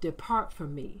 depart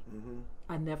from me.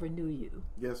 I never knew you.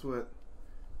 Guess what?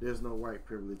 There's no white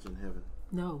privilege in heaven.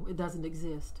 No, it doesn't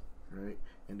exist. Right?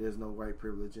 And there's no white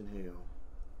privilege in hell.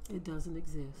 It doesn't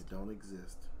exist. It don't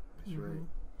exist. That's right.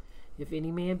 If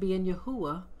any man be in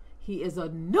Yahuwah, he is a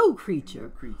new creature. New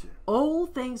creature.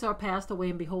 Old things are passed away,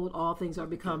 and behold, all things are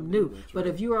become new. That's But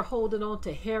right. if you are holding on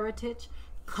to heritage,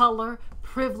 color,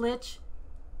 privilege,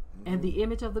 and the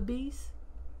image of the beast,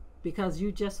 because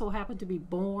you just so happen to be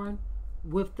born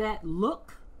with that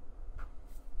look,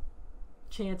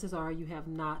 chances are you have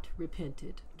not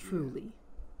repented truly.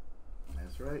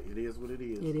 That's right. It is what it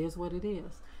is. It is what it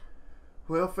is.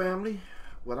 Well, family,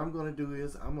 what I'm going to do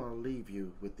is I'm going to leave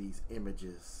you with these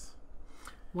images.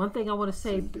 One thing I want to say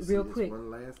So you can real see this quick. one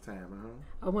last time,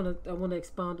 I want to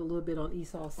expound a little bit on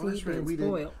Esau's seed that's right. being We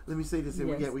spoiled. Let me say this.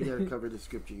 Yes. We got to cover the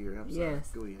scripture here. I'm sorry.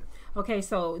 Yes. Go ahead. Okay,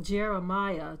 so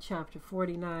Jeremiah chapter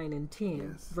 49 and 10,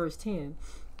 Yes. verse 10.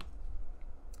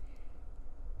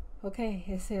 Okay,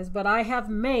 it says, but I have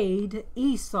made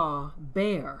Esau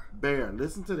bare. Bear,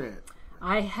 listen to that.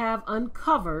 I have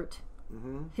uncovered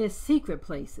his secret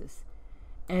places,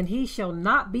 and he shall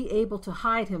not be able to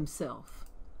hide himself.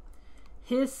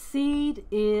 His seed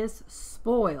is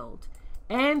spoiled,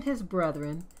 and his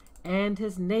brethren, and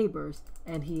his neighbors,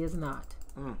 and he is not.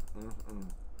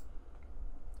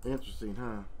 Interesting,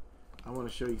 huh? I want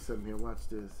to show you something here. Watch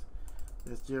this.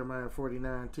 That's Jeremiah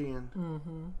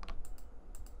 49:10.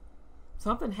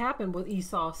 Something happened with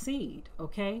Esau's seed,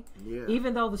 okay? Yeah.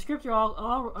 Even though the scripture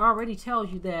already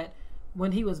tells you that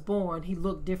when he was born, he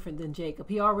looked different than Jacob.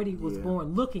 He already was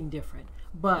born looking different.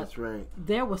 But That's right.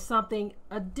 there was something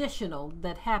additional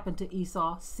that happened to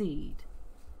Esau's seed.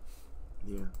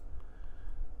 Yeah.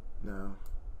 Now,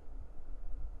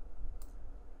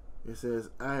 it says,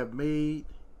 I have made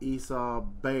Esau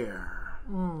bare.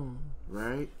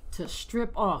 Right? To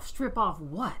strip off. Strip off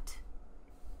what?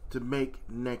 To make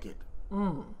naked.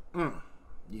 You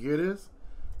hear this?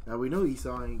 Now, we know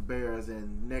Esau ain't bare as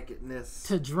in nakedness.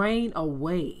 To drain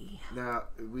away. Now,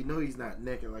 we know he's not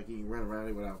naked like he can run around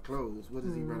here without clothes. What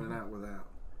is he running out without?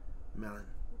 Melon.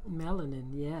 Melanin,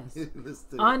 yes. Listen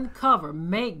to that. Uncover,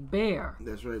 make bare.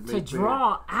 That's right. To make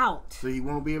draw bare. out. So he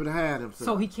won't be able to hide himself.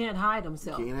 So he can't hide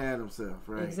himself. He can't hide himself,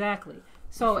 right? Exactly.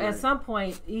 So That's at right. some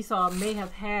point, Esau may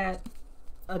have had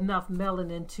enough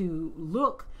melanin to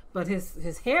look, but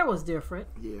his hair was different.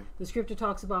 Yeah. The scripture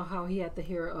talks about how he had the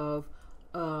hair of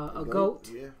a goat,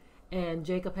 Yeah. and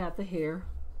Jacob had the hair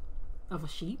of a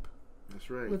sheep, That's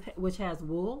right. which has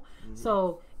wool.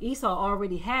 So Esau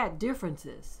already had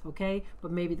differences, okay?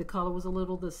 But maybe the color was a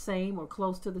little the same or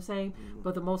close to the same.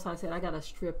 But the Most High said, I got to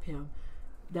strip him.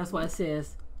 That's why it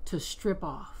says to strip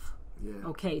off, Yeah.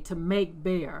 okay? To make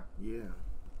bare, Yeah.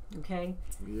 okay?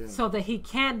 Yeah. So that he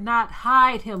cannot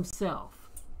hide himself.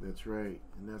 That's right.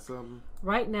 And that's something.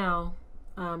 Right now,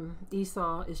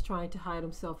 Esau is trying to hide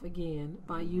himself again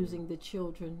by using the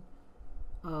children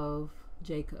of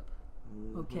Jacob.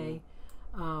 Okay?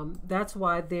 That's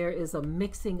why there is a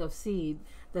mixing of seed.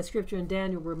 That scripture in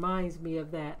Daniel reminds me of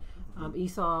that.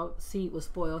 Esau's seed was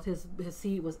spoiled. His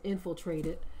seed was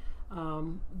infiltrated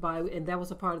and that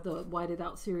was a part of the Whited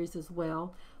Out series as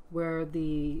well, where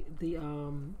the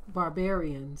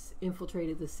barbarians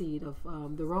infiltrated the seed of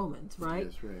the Romans, right?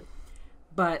 That's right.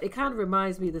 But it kind of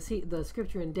reminds me of the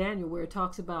scripture in Daniel where it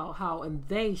talks about how, and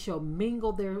they shall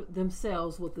mingle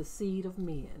themselves with the seed of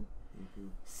men. Mm-hmm.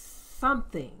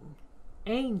 Something,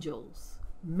 angels,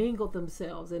 mingled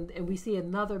themselves, and we see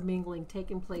another mingling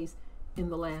taking place in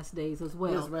the last days as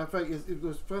well. As a matter of fact,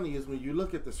 what's funny is when you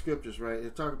look at the scriptures, right?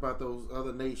 It talk about those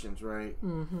other nations, right?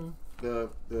 Mm-hmm. The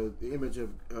image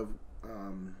of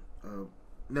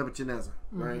Nebuchadnezzar,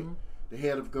 right? Mm-hmm. The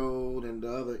head of gold and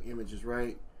the other images,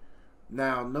 right?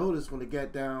 Now, notice when it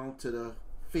got down to the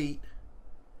feet,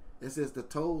 it says the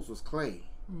toes was clay.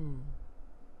 Mm.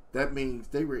 That means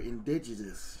they were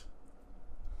indigenous.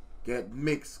 Got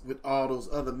mixed with all those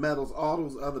other metals. All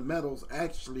those other metals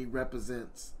actually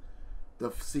represents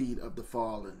the seed of the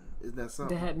fallen. Isn't that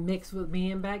something? They had mixed with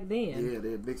men back then. Yeah,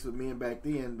 they had mixed with men back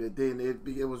then, but then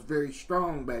it was very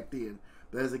strong back then.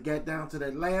 But as it got down to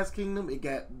that last kingdom, it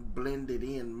got blended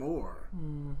in more.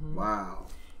 Mm-hmm. Wow.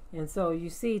 And so you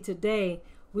see today,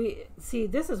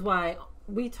 this is why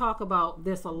we talk about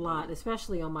this a lot,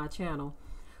 especially on my channel,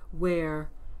 where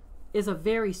it's a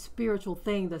very spiritual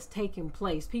thing that's taking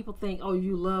place. People think, oh,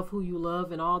 you love who you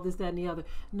love and all this, that, and the other.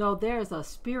 No, there's a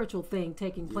spiritual thing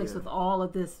taking place with all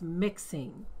of this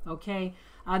mixing, okay?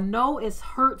 I know it's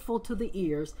hurtful to the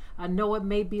ears. I know it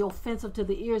may be offensive to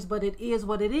the ears, but it is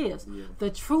what it is. Yeah.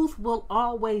 The truth will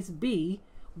always be,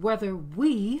 whether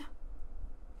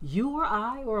you or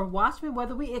I or a Watchman,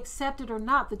 whether we accept it or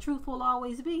not, the truth will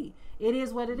always be. It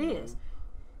is what it is.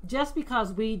 Just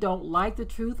because we don't like the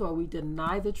truth, or we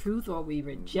deny the truth, or we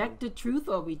reject the truth,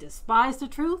 or we despise the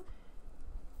truth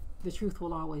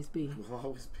will always be. Will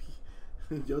always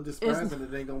be. Your despising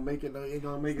it ain't gonna make it. Ain't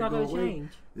gonna make it go away.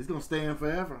 Change. It's gonna stand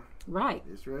forever. Right.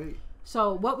 That's right.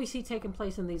 So what we see taking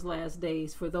place in these last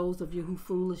days, for those of you who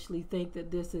foolishly think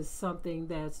that this is something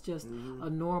that's just a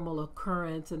normal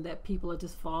occurrence and that people are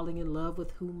just falling in love with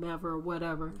whomever or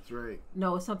whatever. That's right.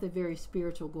 No, it's something very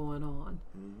spiritual going on.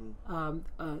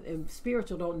 Mm-hmm. And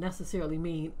spiritual don't necessarily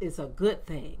mean it's a good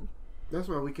thing. That's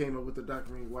why we came up with the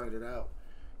doctrine Whited Out.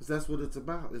 Because that's what it's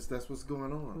about. That's what's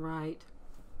going on. Right.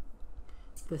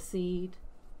 The seed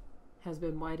has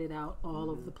been whited out all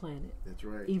over the planet. That's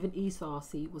right. Even Esau's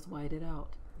seed was whited out.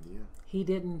 Yeah. He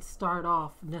didn't start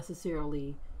off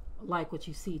necessarily like what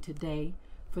you see today.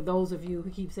 For those of you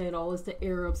who keep saying, oh, it's the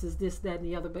Arabs, it's this, that, and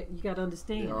the other, but you got to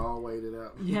understand. They're all whited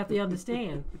out. You have to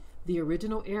understand. The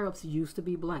original Arabs used to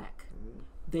be black. Mm-hmm.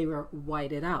 They were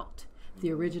whited out.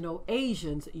 The original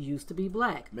Asians used to be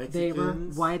black. Mexicans. They were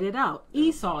whited out.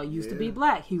 Esau used to be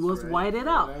black. He was whited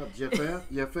out.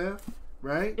 Japheth.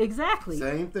 Right? Exactly.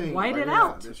 Same thing. White it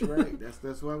out. That's right.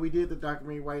 That's why we did the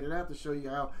documentary White It Out, to show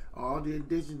you how all the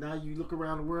indigenous, now you look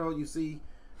around the world, you see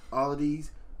all of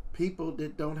these people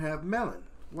that don't have melon.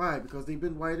 Why? Because they've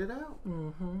been whited out.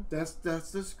 Mm-hmm. That's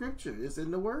the scripture. It's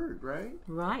in the word, right?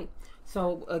 Right.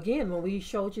 So again, when we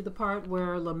showed you the part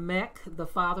where Lamech, the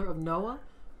father of Noah,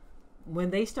 when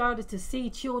they started to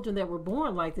see children that were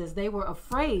born like this, they were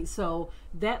afraid. So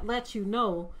that lets you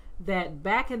know that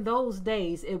back in those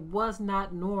days, it was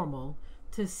not normal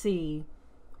to see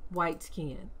white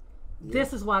skin. Yeah.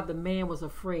 This is why the man was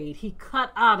afraid. He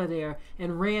cut out of there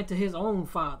and ran to his own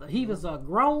father. He was a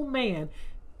grown man.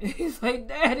 He's like,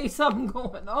 Daddy, something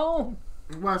going on.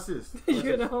 Watch this.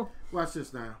 Watch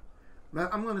this now. Now,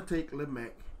 I'm going to take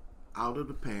Lamech out of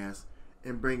the past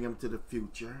and bring him to the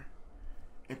future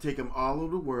and take him all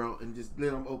over the world and just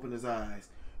let him open his eyes.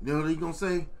 You know what he's going to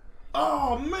say?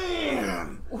 Oh,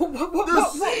 man! The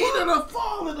seed of the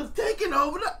fallen is taking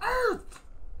over the earth.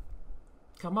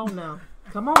 Come on now.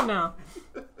 Come on now.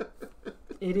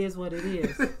 It is what it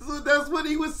is. So that's what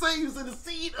he was saying. He said the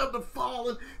seed of the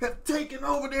fallen have taken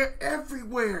over there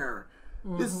everywhere.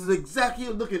 Mm-hmm. This is exactly,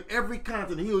 look at every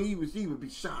continent. He would be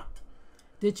shocked.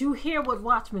 Did you hear what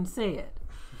Watchman said?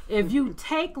 If you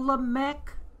take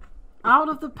Lamech out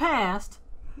of the past,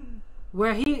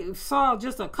 where he saw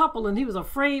just a couple and he was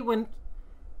afraid and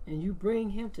you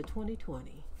bring him to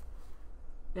 2020,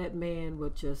 that man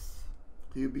would just...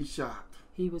 He would be shocked.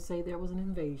 He would say there was an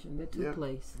invasion that took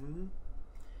place. Mm-hmm.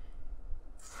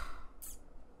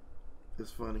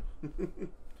 It's funny.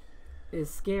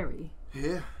 It's scary.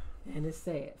 Yeah. And it's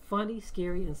sad. Funny,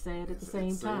 scary, and sad at the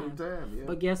same time. Yeah.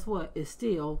 But guess what? It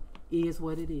still is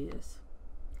what it is.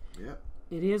 Yeah.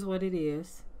 It is what it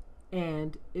is.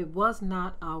 And it was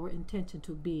not our intention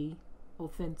to be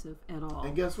offensive at all.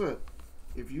 And guess what?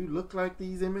 If you look like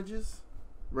these images,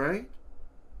 right?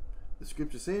 The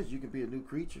scripture says you can be a new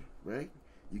creature, right?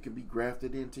 You can be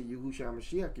grafted into Yahushua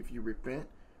Mashiach if you repent,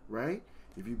 right?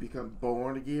 if you become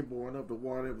born again, born of the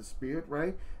water of the Spirit,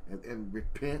 right? And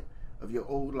repent of your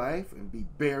old life and be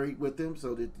buried with him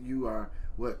so that you are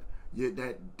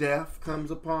that death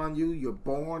comes upon you. You're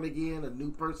born again, a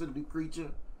new person, new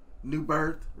creature, new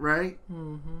birth, right?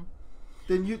 Mm-hmm.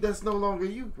 Then that's no longer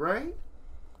you, right?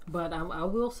 But I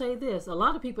will say this. A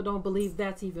lot of people don't believe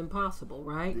that's even possible,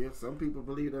 right? Yeah, some people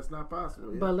believe that's not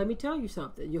possible. Yeah. But let me tell you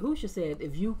something. Yahushua said,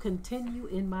 if you continue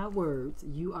in my words,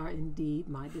 you are indeed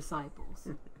my disciples.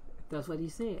 That's what he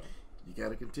said. You got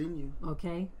to continue.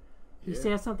 Okay? He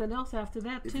said something else after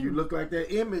that, too. If you look like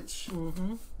that image,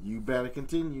 you better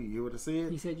continue. You hear what I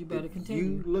said? He said you better continue.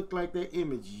 You look like that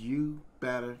image, you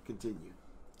better continue.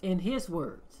 In his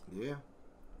words. Yeah.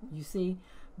 You see?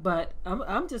 But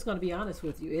I'm just going to be honest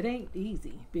with you. It ain't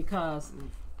easy because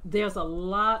there's a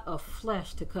lot of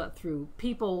flesh to cut through.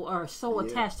 People are so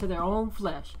attached to their own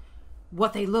flesh,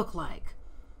 what they look like,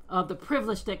 the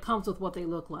privilege that comes with what they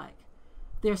look like.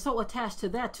 They're so attached to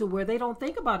that to where they don't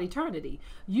think about eternity.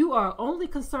 You are only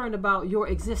concerned about your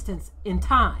existence in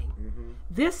time. Mm-hmm.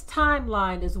 This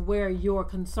timeline is where your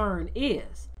concern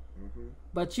is. Mm-hmm.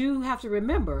 But you have to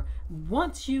remember,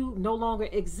 once you no longer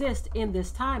exist in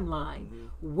this timeline,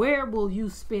 where will you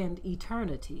spend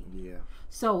eternity? Yeah.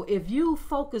 So if you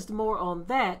focused more on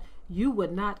that, you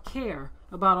would not care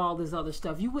about all this other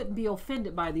stuff. You wouldn't be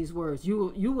offended by these words.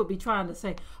 You would be trying to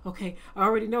say, okay, I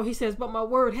already know he says, but my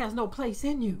word has no place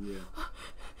in you. Yeah.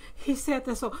 He said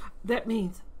that, so that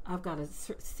means I've got to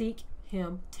seek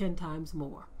him 10 times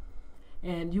more.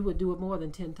 And you would do it more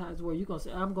than 10 times more. You're going to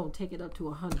say, I'm going to take it up to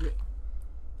 100.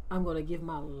 I'm going to give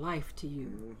my life to you.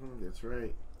 Mm-hmm, that's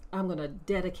right. I'm going to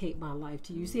dedicate my life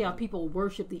to you. You see how people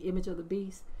worship the image of the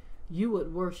beast? You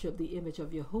would worship the image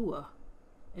of Yahuwah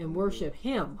and worship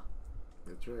him.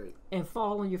 That's right. And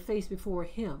fall on your face before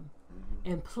him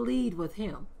and plead with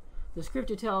him. The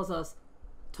scripture tells us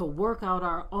to work out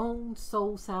our own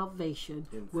soul salvation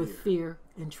with fear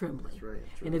and trembling. That's right.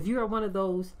 And if you are one of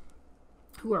those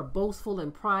who are boastful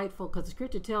and prideful, because the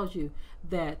scripture tells you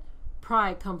that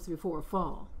pride comes before a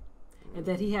fall, and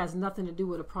that he has nothing to do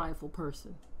with a prideful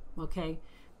person. Okay?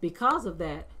 Because of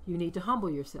that, you need to humble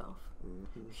yourself.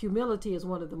 Humility is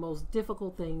one of the most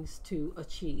difficult things to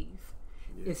achieve,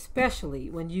 especially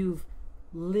when you've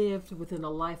lived within a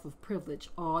life of privilege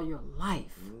all your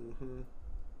life.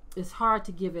 It's hard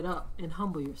to give it up and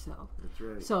humble yourself. That's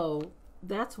right. So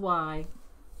that's why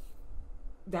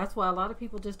a lot of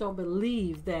people just don't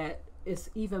believe that it's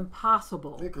even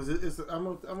possible. Because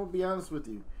I'm gonna be honest with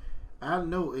you. I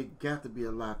know it got to be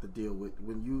a lot to deal with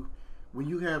when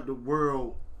you have the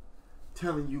world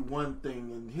telling you one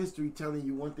thing and history telling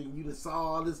you one thing. You just saw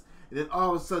all this, and then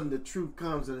all of a sudden the truth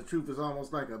comes, and the truth is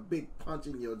almost like a big punch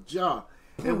in your jaw.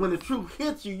 And when the truth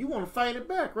hits you, you want to fight it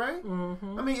back, right?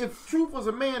 Mm-hmm. I mean, if truth was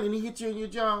a man and he hit you in your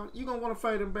jaw, you're going to want to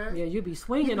fight him back. Yeah, you'd be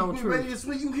swinging on truth. Ready to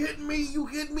swing. You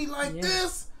hit me like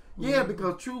this. Yeah,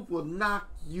 because truth will knock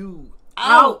you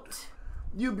out.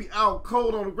 You be out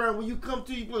cold on the ground. When you come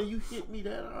to you hit me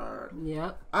that hard.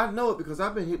 Yep. I know it because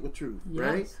I've been hit with truth,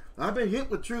 right? I've been hit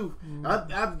with truth.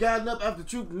 I've gotten up after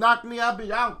truth knocked me. I've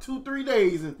been out 2-3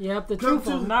 days. And the truth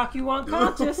will knock you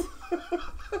unconscious.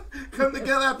 Come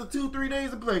together after 2-3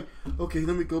 days and play. Okay,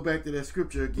 let me go back to that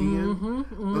scripture again.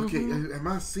 Okay, am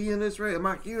I seeing this right? Am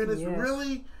I hearing this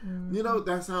really? You know,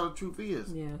 that's how the truth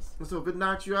is. Yes. And so if it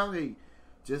knocks you out, hey,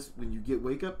 just when you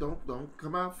wake up, don't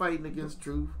come out fighting against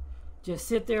truth. Just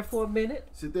sit there for a minute.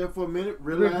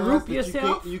 Realize regroup that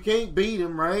yourself. You can't beat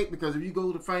him, right? Because if you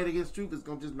go to fight against truth, it's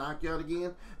gonna just knock you out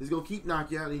again. It's gonna keep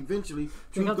knocking you out. And eventually,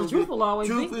 truth will always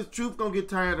be. Truth gonna get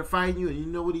tired of fighting you, and you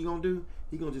know what he gonna do?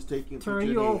 He gonna just take you and turn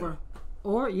you over.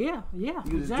 Or you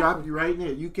just drop you right in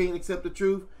there. You can't accept the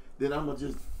truth, then I'm gonna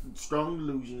just strong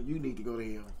delusion. You need to go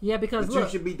to hell. Yeah, because you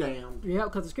should be damned. Yeah,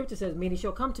 because the scripture says, "Many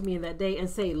shall come to me in that day and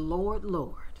say, Lord,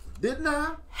 Lord." Didn't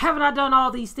I? Haven't I done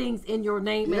all these things in your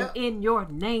name and in your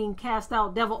name cast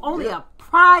out devil? Only a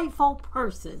prideful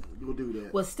person will do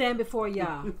that. Will stand before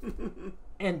Yah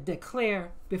and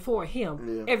declare before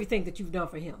him everything that you've done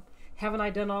for him. Haven't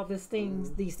I done all these things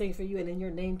for you, and in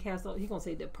your name cast out? He's going to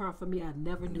say, depart from me, I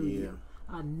never knew you.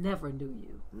 I never knew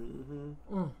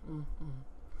you.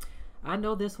 I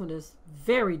know this one is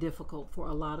very difficult for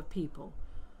a lot of people.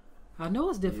 I know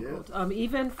it's difficult.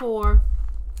 Even for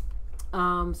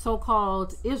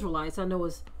so-called Israelites, I know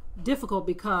it's difficult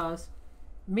because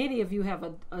many of you have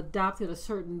adopted a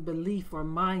certain belief or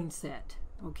mindset,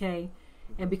 okay?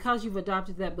 And because you've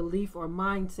adopted that belief or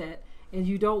mindset and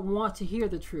you don't want to hear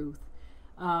the truth,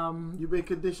 you've been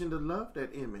conditioned to love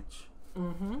that image.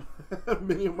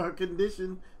 Many of them are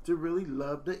conditioned to really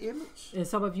love the image. And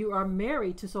some of you are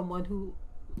married to someone who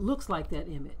looks like that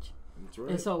image. That's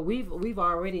right. And so we've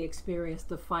already experienced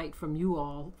the fight from you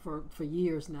all for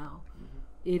years now.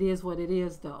 It is what it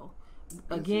is, though.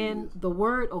 Again, the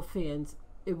word offends.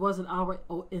 It wasn't our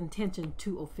intention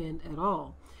to offend at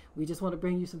all. We just want to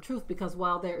bring you some truth, because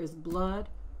while there is blood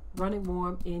running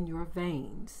warm in your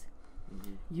veins,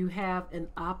 you have an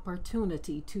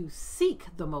opportunity to seek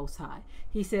the Most High.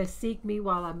 He says, seek me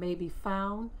while I may be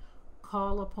found.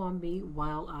 Call upon me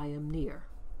while I am near.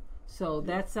 So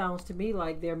that sounds to me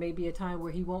like there may be a time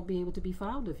where he won't be able to be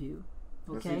found of you.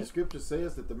 Okay. See, the scripture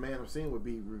says that the man of sin would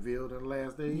be revealed in the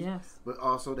last days. Yes. But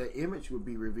also that image would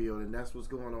be revealed, and that's what's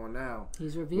going on now.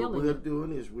 He's revealing. What we're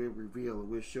doing is we're revealing.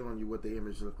 We're showing you what the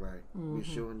image look like. We're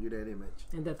showing you that image.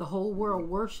 And that the whole world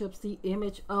worships the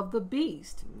image of the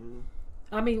beast.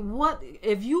 I mean, what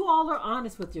if you all are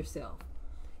honest with yourself?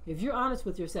 If you're honest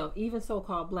with yourself, even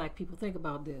so-called black people, think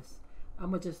about this.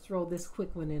 I'm going to just throw this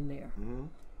quick one in there.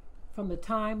 From the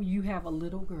time you have a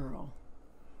little girl,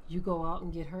 you go out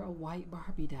and get her a white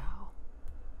Barbie doll.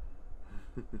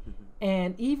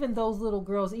 And even those little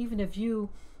girls, even if you,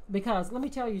 because let me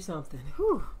tell you something.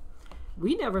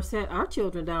 We never sat our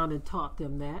children down and taught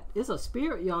them that. It's a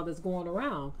spirit, y'all, that's going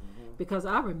around. Because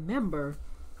I remember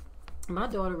my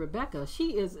daughter Rebecca,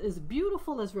 she is as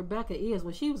beautiful as Rebecca is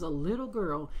when she was a little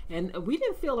girl. And we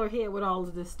didn't fill her head with all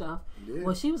of this stuff.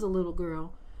 When she was a little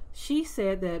girl, she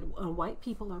said that white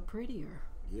people are prettier.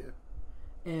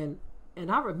 And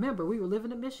I remember we were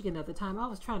living in Michigan at the time. I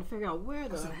was trying to figure out where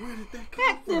the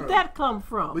heck did that come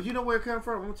from? But you know where it come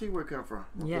from? I'm going to tell you where it come from.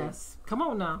 Okay? Yes. Come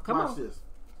on now. Come on. Watch this.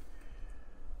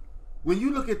 When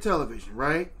you look at television,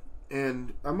 right?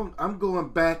 And I'm going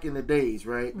back in the days,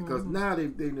 right? Because now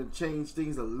they've changed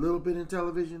things a little bit in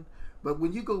television. But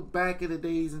when you go back in the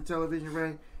days in television,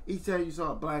 right? Each time you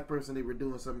saw a black person, they were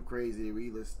doing something crazy. They were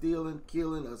either stealing,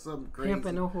 killing, or something crazy.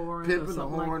 Pimping a horn. Pimping a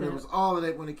horn. There was all of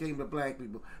that when it came to black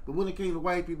people. But when it came to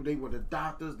white people, they were the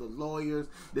doctors, the lawyers,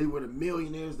 they were the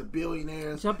millionaires, the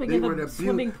billionaires. Jumping in the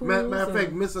swimming pools. Matter of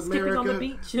fact, Miss America, on the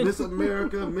beach. Miss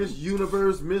America, Miss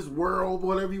Universe, Miss World,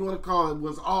 whatever you want to call it,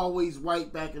 was always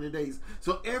white back in the days.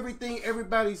 So everything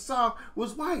everybody saw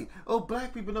was white. Oh,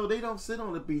 black people, no, they don't sit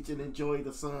on the beach and enjoy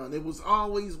the sun. It was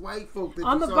always white folk that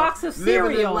on you the saw box of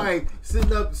cereal. Life,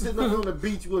 sitting up on the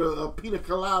beach with a pina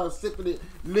colada, sipping it,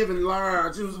 living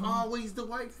large. It was always the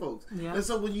white folks. And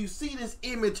so when you see this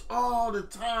image all the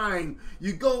time,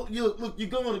 you go and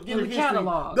get a history.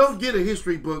 Catalogs. Don't get a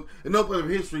history book and open a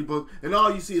history book, and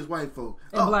all you see is white folk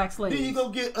and black slaves. Then you go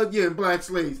get and black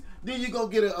slaves. Then you go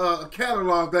get a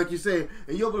catalog, like you said,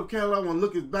 and you open up a catalog and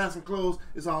look at bags and clothes.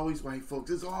 It's always white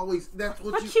folks. It's always that's what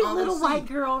you always see. A cute little white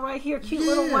girl right here, cute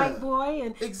little white boy,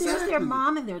 and there's their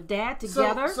mom and their dad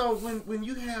together. So when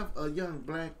you have a young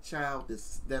black child,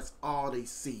 that's all they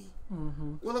see.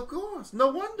 Well, of course,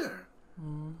 no wonder.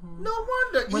 No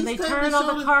wonder. When they turn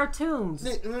on the cartoons,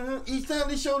 each time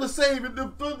they show the Savior,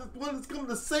 when it's come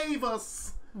to save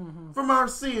us from our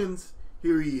sins,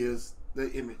 here He is. The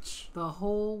image. The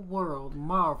whole world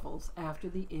marvels after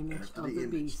the image of the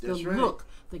beast. The look,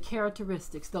 the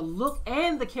characteristics, the look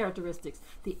and the characteristics,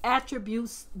 the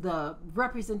attributes, the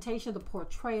representation, the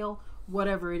portrayal,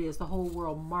 whatever it is, the whole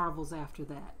world marvels after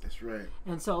that. That's right.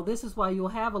 And so this is why you'll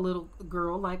have a little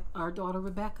girl like our daughter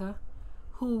Rebecca,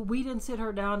 who we didn't sit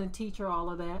her down and teach her all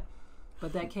of that,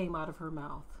 but that came out of her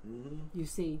mouth. You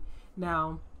see.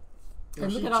 Now, and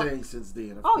she changed since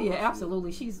then. Oh yeah,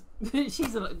 absolutely. She's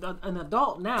an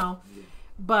adult now,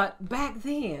 but back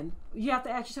then you have to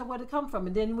ask yourself where it come from.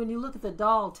 And then when you look at the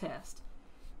doll test,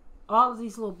 all of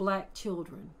these little black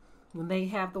children, when they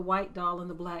have the white doll and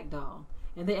the black doll,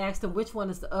 and they ask them which one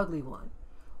is the ugly one,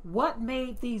 what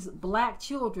made these black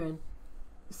children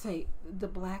say the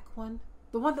black one,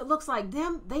 the one that looks like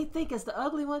them? They think is the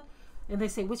ugly one, and they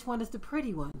say which one is the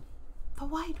pretty one, the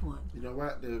white one. You know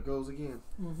what? There it goes again.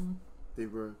 They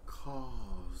were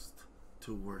caused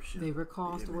to worship. They were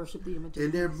caused to worship the image.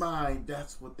 In their mind,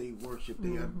 that's what they worship.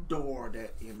 They adore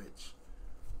that image.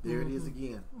 There it is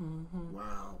again.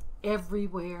 Wow.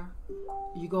 Everywhere.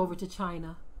 You go over to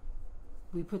China.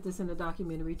 We put this in the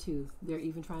documentary too. They're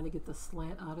even trying to get the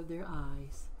slant out of their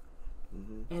eyes.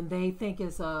 And they think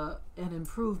it's an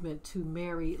improvement to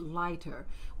marry lighter.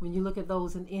 When you look at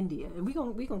those in India, and we're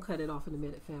gonna cut it off in a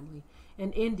minute, family.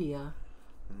 In India,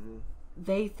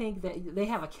 they think that they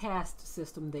have a caste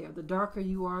system there. The darker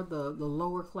you are, the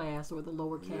lower class or the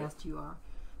lower caste you are.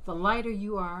 The lighter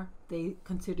you are, they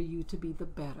consider you to be the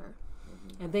better.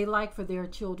 And they like for their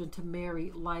children to marry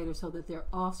lighter so that their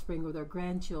offspring or their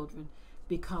grandchildren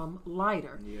become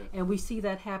lighter. And we see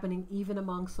that happening even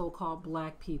among so-called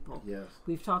black people.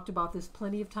 We've talked about this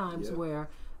plenty of times where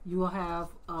you will have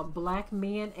black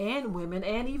men and women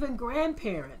and even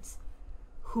grandparents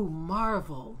who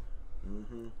marvel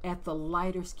at the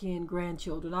lighter skinned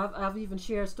grandchildren. I've even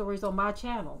shared stories on my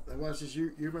channel. And watch this.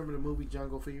 You remember the movie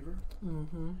Jungle Fever?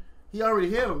 He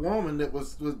already had a woman that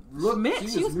was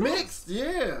mixed. She was mixed.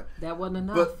 Yeah. That wasn't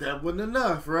enough. But that wasn't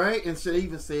enough, right? And she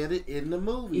even said it in the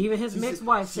movie. Even his mixed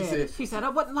wife said it. She said, I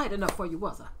wasn't light enough for you,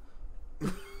 was I?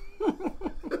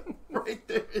 Right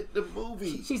there in the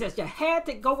movie. She says, you had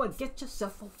to go and get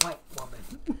yourself a white woman.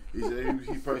 He said,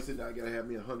 he probably said, I got to have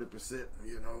me 100%,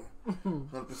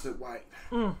 100% white.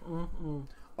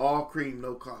 All cream,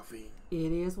 no coffee.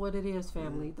 It is what it is,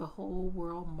 family. The whole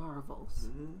world marvels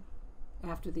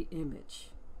after the image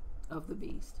of the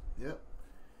beast. Yep.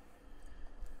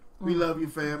 We love you,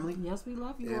 family. Yes, we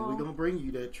love you and all. we're going to bring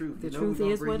you that truth. The truth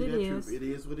is what it is. It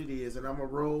is what it is. And I'm going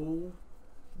to roll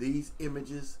these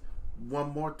images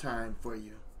one more time for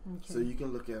you so you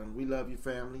can look at them. We love you,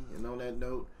 family. And on that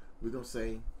note, we're going to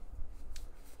say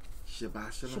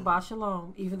Shabbat Shalom. Shabbat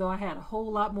Shalom. Even though I had a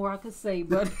whole lot more I could say,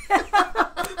 but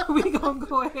we're going to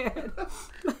go ahead.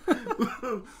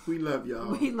 We love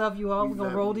y'all. We love you all. We're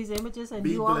going to roll these images and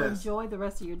you all enjoy the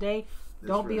rest of your day.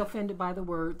 Don't be offended by the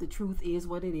word. The truth is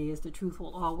what it is. The truth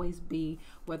will always be,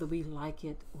 whether we like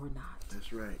it or not.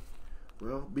 That's right.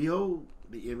 Well, behold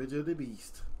the image of the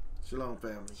beast. Shalom,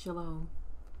 family. Shalom.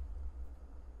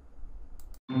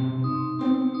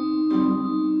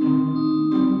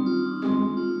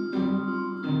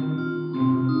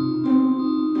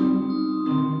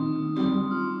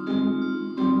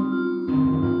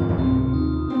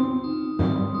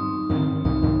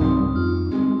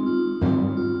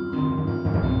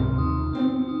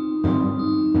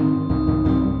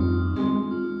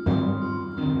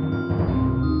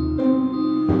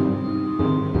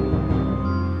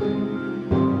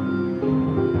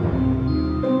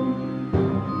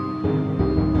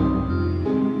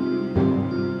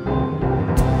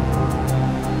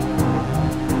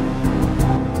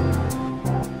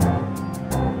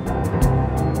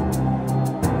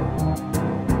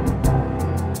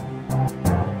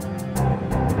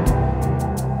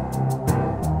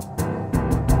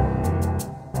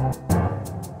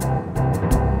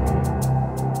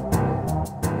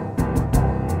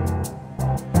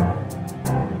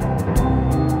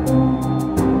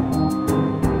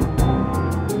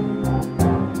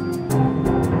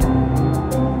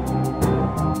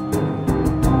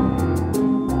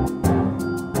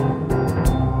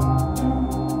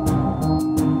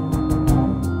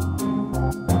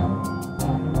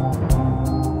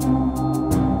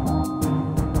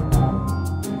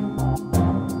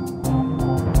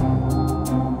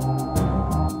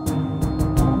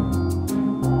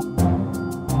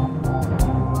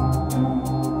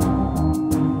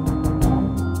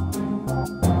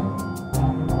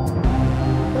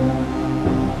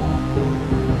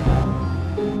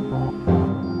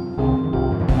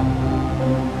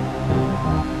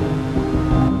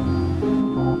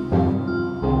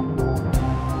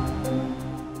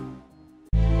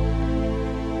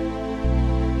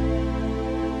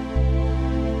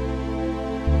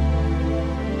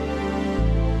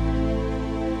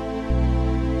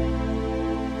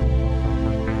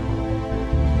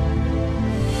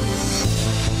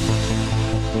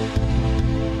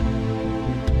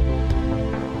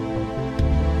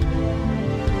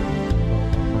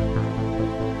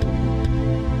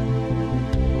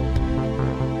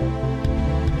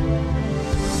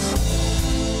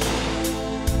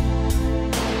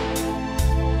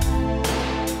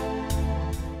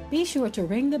 Be sure to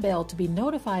ring the bell to be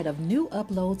notified of new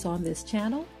uploads on this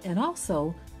channel, and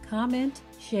also comment,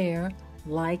 share,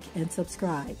 like, and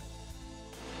subscribe.